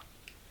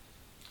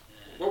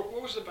 What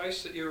was the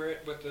base that you were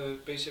at with the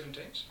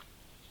B-17s?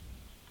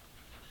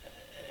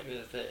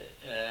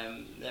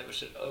 That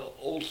was at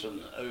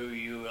Alton,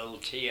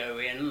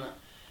 Oulton.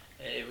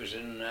 It was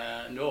in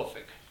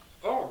Norfolk.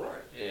 Oh,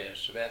 right. Yeah,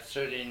 it's about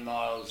 13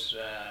 miles,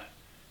 I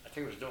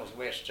think it was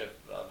northwest of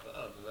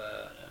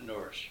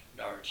Norwich.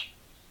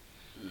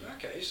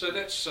 Okay, so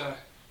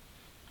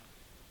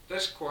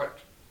that's quite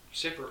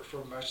separate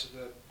from most of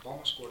the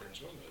bomber squadrons,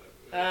 wasn't it?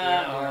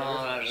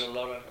 There's a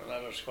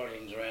lot of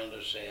squadrons around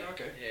us there.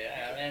 Okay.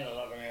 Yeah, and a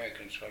lot of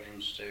American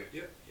squadrons too.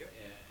 Yep. Yeah.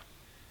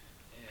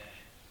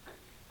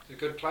 It's a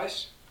good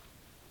place?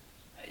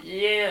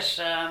 Yes.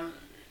 I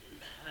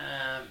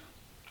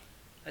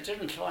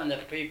didn't find the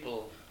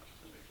people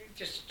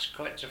just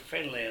quite so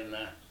friendly in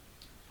there,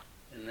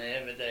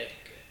 but they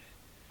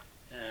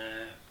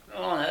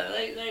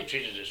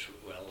treated us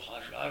well.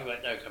 I've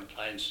got no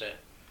complaints.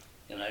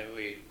 You know,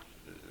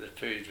 the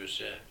food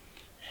was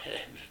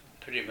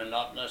pretty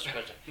monotonous,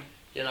 but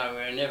you know, we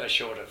were never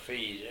short of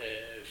food.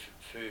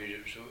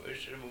 It was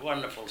a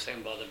wonderful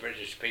thing by the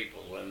British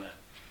people when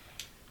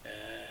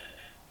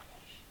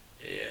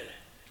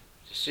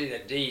to see the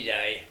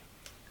D-Day.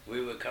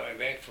 We were coming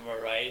back from a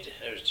raid.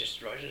 It was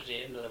just right at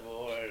the end of the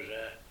war.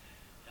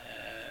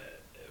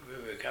 We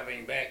were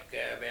coming back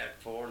about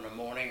 4 in the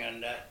morning,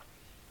 and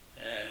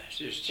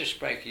it was just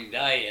breaking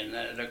day, and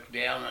I looked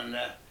down, and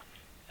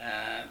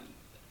I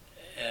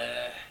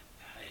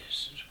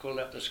called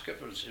up the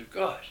skipper and said,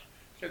 "God,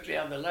 look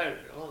down below,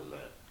 all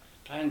the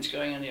planes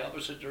going in the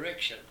opposite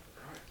direction."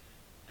 Right.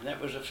 And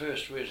that was the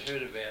first we'd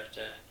heard about,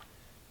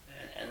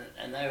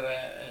 and they were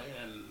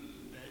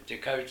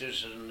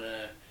Dakotas and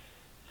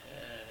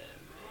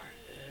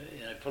you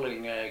know,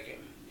 pulling the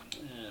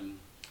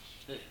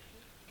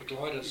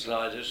gliders.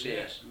 Gliders,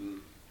 yes.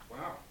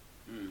 Wow.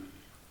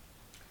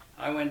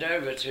 I went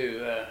over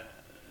to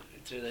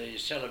the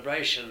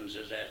celebrations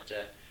of that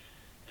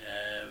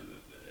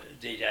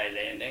D-Day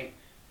landing,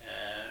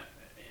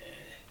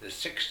 the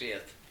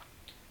 60th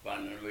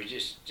one, and we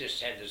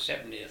just had the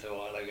 70th a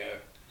while ago.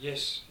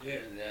 Yes, yeah.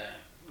 And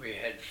we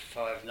had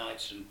 5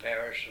 nights in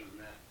Paris,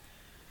 and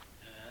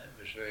it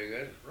was very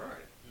good.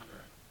 Right.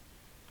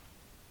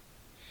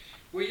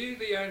 Were you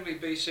the only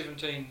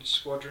B-17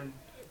 squadron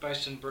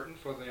based in Britain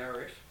for the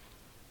RAF?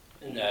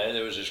 No,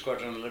 there was a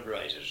squadron of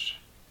Liberators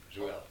as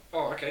well.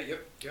 Oh, okay,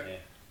 yep. Yeah,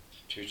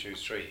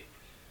 223.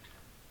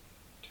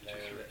 They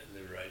were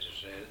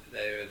Liberators.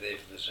 They were there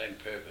for the same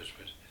purpose,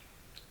 but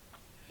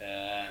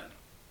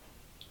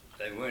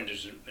they weren't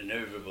as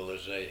manoeuvrable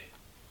as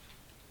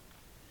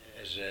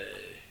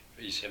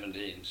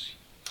B-17s.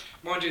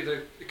 Mind you,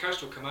 the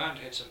Coastal Command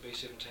had some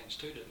B-17s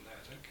too, didn't they,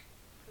 I think?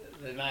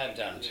 They may have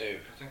done too.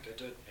 I think they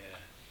did. Yeah.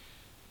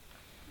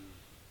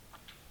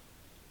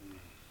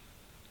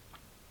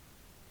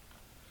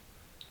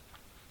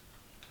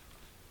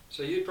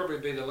 So you'd probably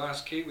be the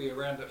last Kiwi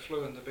around that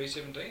flew in the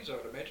B-17s, I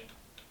would imagine.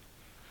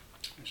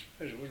 I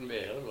suppose it wouldn't be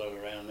a hell of a lot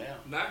around now.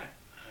 No. No.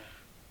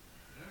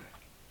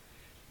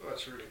 Well,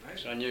 that's really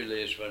amazing. So I knew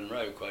Les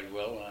Munro quite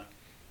well.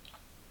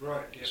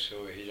 Right, yeah.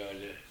 So he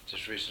died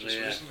just recently.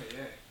 Just recently,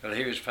 yeah. Well,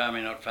 he was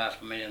farming not far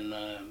from me in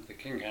the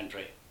King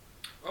Country.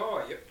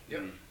 Oh, yep,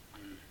 yep.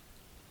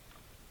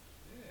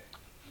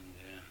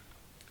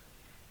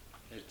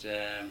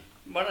 Yeah.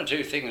 One or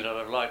two things I'd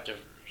have liked to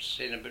have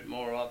seen a bit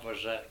more of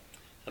was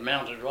the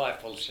mounted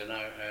rifles. You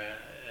know,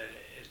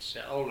 it's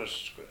the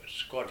oldest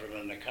squadron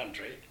in the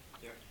country,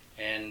 yep.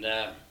 And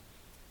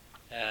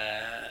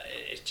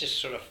it just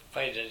sort of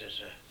faded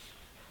as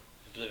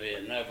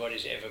oblivion.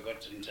 Nobody's ever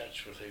got in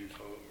touch with him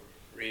for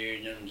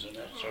reunions and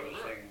that sort of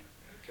thing.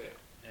 Okay.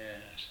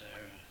 Yeah, so.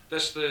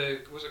 That's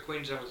was it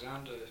Queen's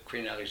Alexander?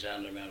 Queen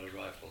Alexander mounted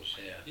rifles,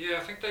 yeah. Yeah, I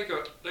think they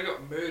got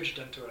merged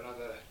into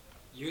another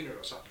unit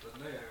or something,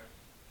 didn't they?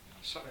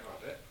 Something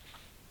like that.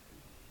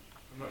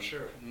 I'm not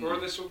sure. Or are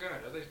they still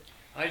going? Are they?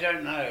 I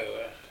don't know.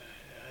 I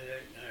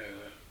don't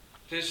know.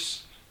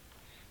 There's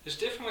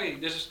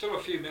still a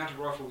few mounted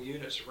rifle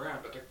units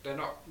around, but they're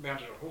not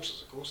mounted on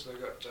horses, of course.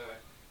 They've got the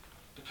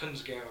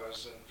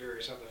Pinsgowers and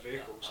various other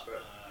vehicles.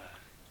 But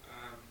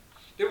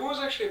there was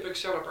actually a big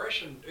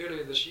celebration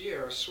earlier this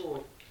year. I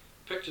saw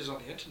pictures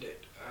on the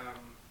internet.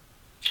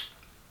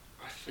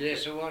 I think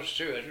yes, it was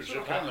too. It was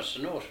at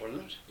Palmerston North,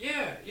 wasn't it?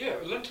 Yeah,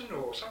 Linton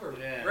or somewhere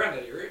around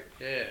that area.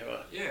 Yeah,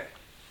 well. Yeah.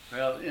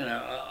 Well, you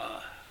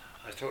know,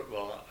 I thought,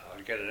 well,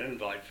 I'd get an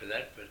invite for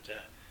that, but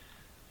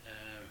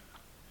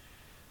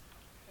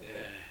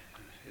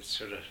it's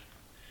sort of,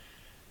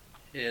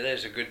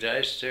 those are good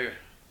days too.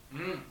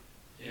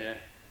 Yeah.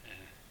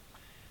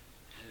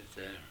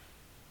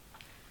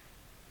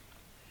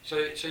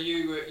 So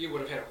you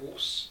would have had a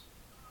horse?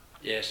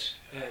 Yes.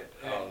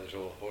 There's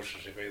all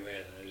horses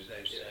everywhere those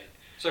days. Yeah.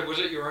 So was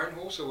it your own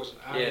horse or was it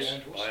an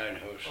army-owned horse? Yes, my own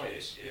horse. Oh,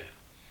 yes. Yeah.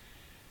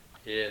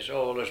 Yes.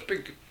 All those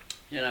big,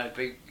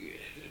 big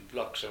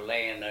blocks of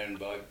land owned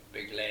by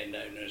big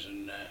landowners,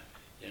 and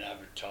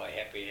Tai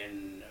Happy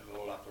and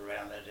all up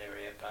around that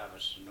area,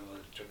 Palmerston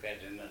took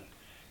that in, and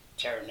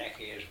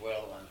Taranaki as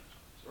well. And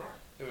right.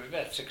 There was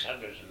about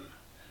 600 in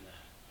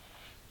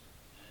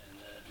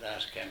the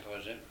last camp I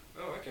was in.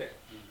 Oh, okay.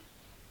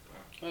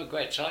 Well, a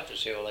great sight to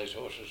see all those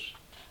horses.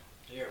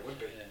 Yeah, it would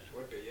be. Yeah. It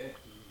would be, yeah.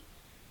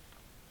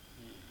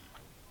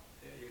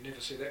 Yeah, you'd never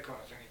see that kind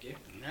of thing again.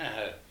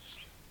 No.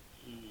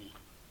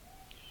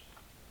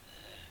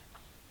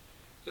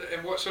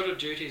 And what sort of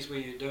duties were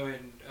you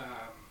doing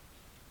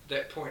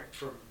that point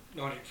from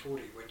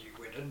 1940 when you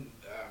went in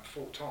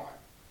full time?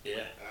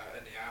 Yeah.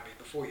 In the army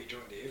before you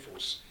joined the Air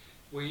Force?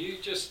 Were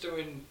you just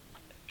doing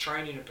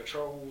training and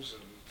patrols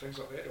and things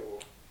like that,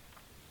 or?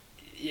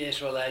 Yes,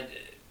 well,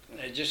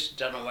 they'd just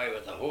done away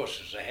with the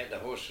horses. They had the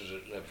horses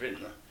at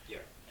Lavin.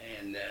 Yeah.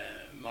 And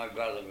my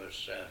brother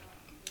was, I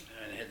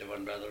had the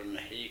one brother, and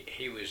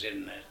he was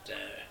in that,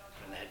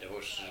 and they had the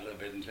horses at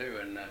Lavin too,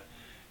 and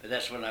but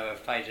that's when they were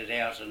faded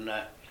out and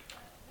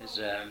was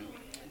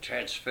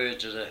transferred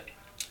to the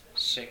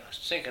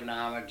second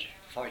armoured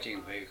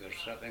fighting vehicle or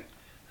something.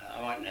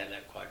 I mightn't have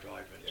that quite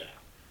right,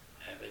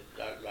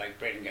 but like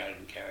Bren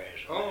Garden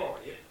carriers. Oh,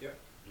 yeah.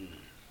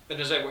 And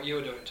is that what you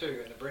were doing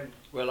too in the Bren?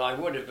 Well, I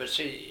would have, but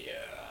see,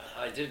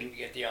 I didn't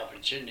get the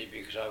opportunity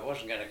because I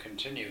wasn't going to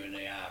continue in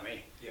the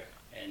army. Yeah.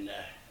 And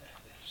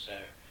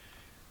so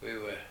we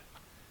were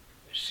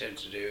sent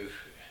to do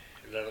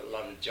a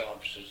lot of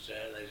jobs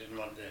that they didn't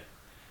want the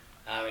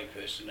army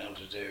personnel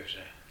to do.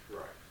 So.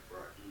 Right.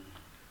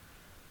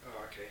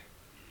 Oh, okay.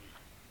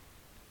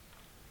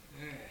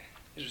 Yeah.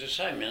 It was the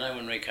same,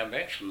 when we come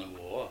back from the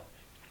war.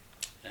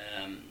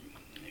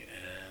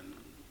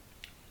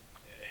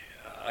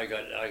 I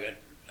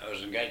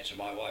was engaged to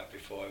my wife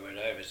before I went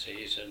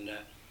overseas, and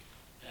it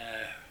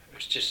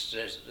was just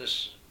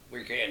this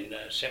weekend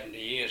 70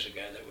 years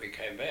ago that we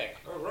came back.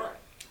 Oh, right.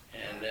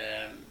 And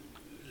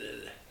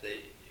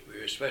we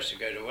were supposed to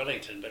go to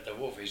Wellington, but the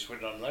Wolfies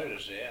wouldn't unload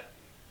us there.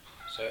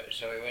 So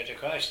we went to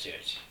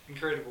Christchurch.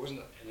 Incredible, isn't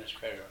it? And that's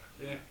incredible.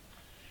 Yeah.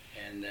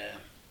 And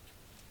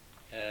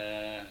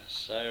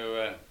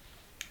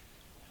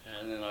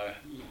and then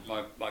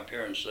my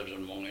parents lived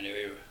in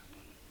Wanganui,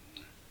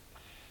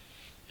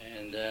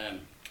 and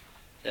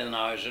then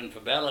I was in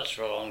for ballots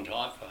for a long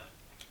time for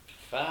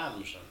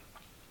farms,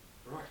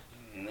 right.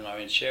 And then I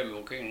went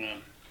shamilking,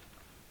 and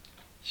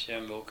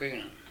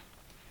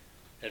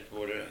that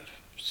would have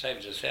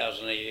saved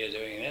 $1,000 a year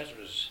doing that. It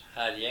was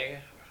hard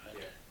yakka.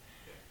 Yeah.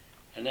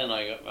 And then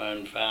I got my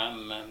own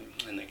farm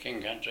in the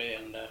King Country,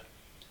 and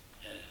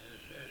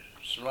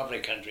it's a lovely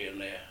country in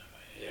there.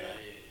 Yeah.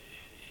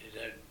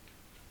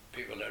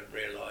 People don't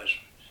realise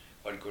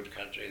what good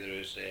country there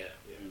is there.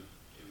 Yeah.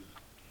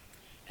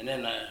 And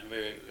then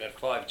we got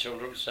 5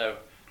 children, so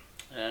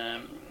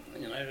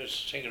You know, it was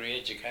secondary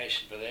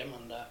education for them,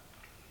 and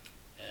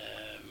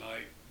my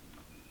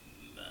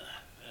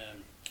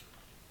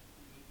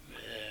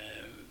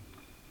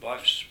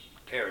wife's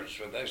parents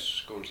were both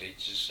school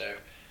teachers, so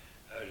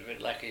I was a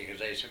bit lucky because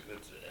they took the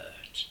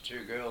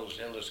two girls,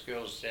 eldest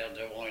girls, down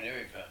to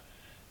Wainui for.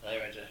 They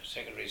went to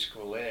secondary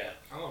school there.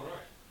 Oh,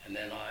 right. And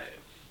then I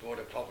bought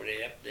a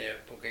property up there,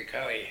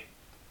 Pukekohe,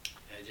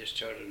 just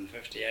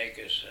 250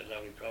 acres, a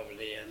lovely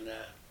property, and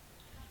the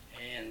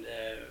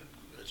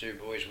two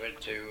boys went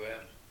to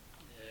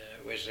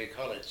Wesley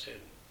College.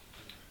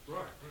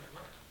 Right.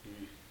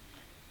 Mm.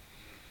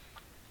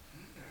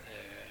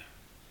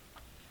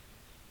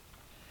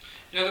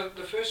 Now,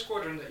 the first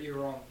squadron that you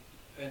were on,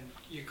 and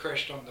you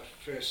crashed on the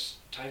first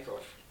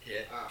takeoff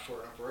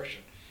for an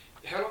operation.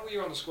 How long were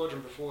you on the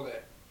squadron before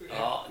that?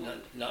 Oh,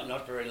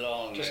 not very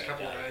long. Just a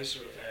couple of days,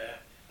 sort of thing.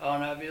 Oh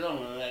no, it'd be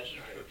longer than that.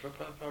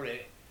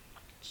 Probably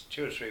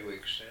 2 or 3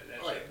 weeks.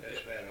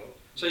 That's about all.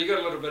 So you got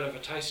a little bit of a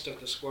taste of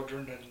the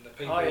squadron and the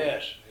people. Oh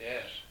yes.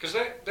 Because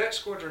that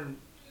squadron,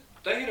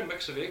 they had a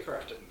mix of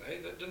aircraft, didn't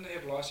they? Didn't they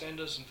have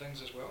Lysanders and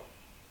things as well?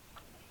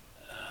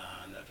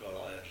 Not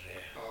while I was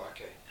there. Oh,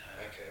 okay.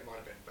 Okay, it might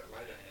have been a bit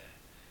later.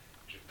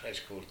 There's a place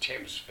called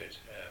Thamesford.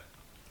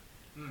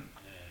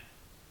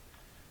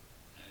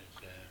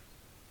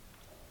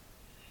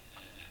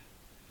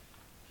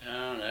 I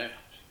don't know.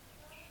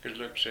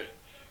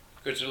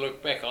 Good to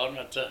look back on,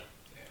 but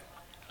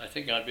I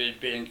think I'd be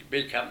in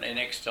big company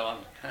next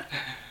time.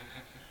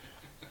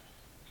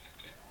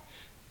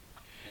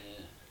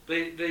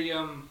 The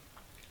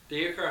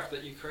aircraft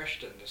that you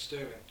crashed in, the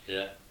Sterling.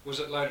 Yeah. Was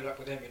it loaded up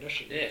with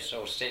ammunition? Yes,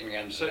 all 10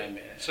 guns.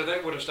 So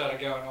that would have started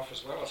going off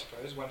as well, I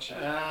suppose, once you.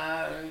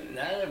 No,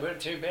 they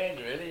weren't too bad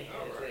really.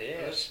 Oh, right.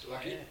 Yeah. That's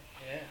lucky.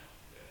 Yeah.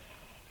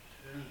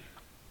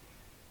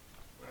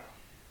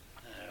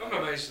 Wow. I'm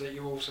amazed that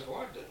you all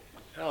survived it.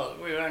 Oh,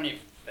 we were only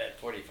about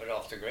 40 foot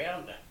off the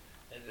ground.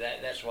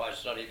 That's why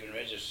it's not even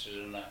registered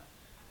in the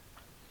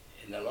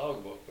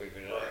logbook.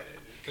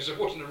 Because it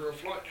wasn't a real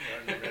flight.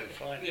 Yeah,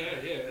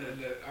 in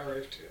the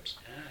RAF terms.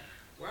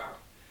 Wow.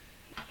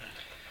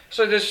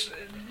 So there's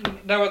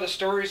no other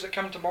stories that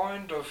come to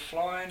mind of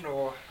flying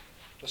or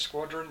the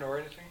squadron or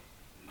anything?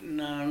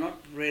 No, not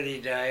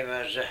really, Dave.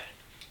 I was,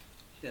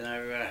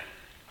 it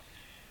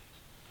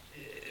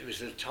was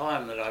the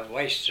time that I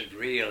wasted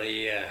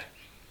really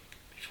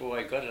before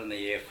I got in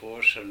the Air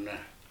Force, and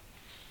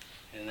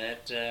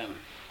that I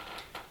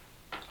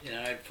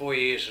had 4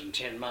 years and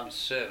 10 months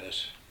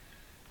service,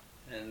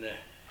 and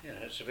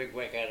it's a big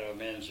whack out of a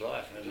man's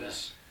life,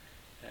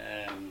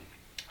 and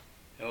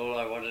all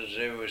I wanted to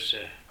do was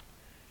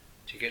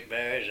to get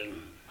married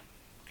and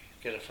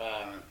get a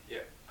farm,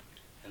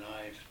 and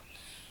I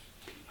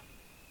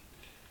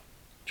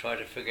tried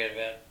to forget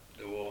about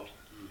the war.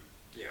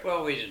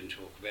 Well, we didn't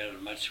talk about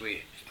it much.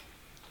 We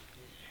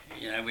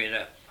had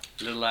a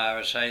little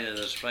RSA to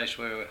this place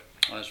where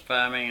I was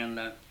farming,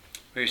 and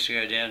we used to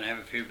go down and have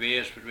a few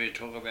beers, but we'd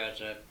talk about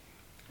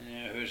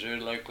who's our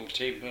local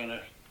team going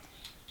to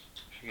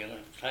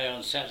play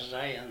on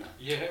Saturday, and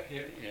yeah.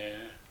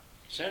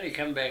 It's only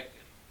come back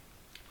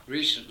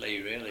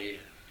recently, really.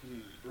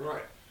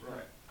 Right.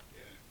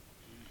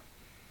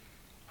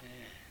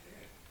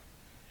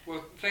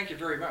 Well, thank you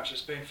very much.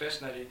 It's been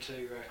fascinating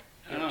to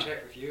have a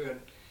chat with you,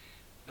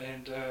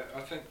 and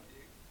I think,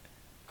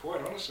 quite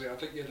honestly, I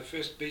think you're the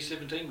first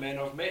B-17 man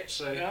I've met.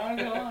 So,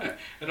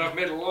 and I've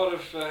met a lot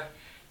of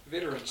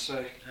veterans.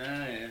 So,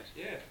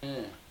 yeah.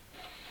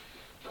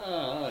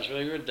 Oh, that's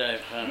really good,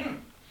 Dave.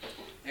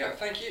 Yeah,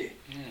 thank you.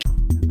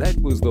 That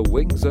was the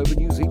Wings Over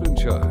New Zealand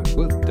show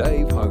with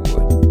Dave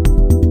Homewood.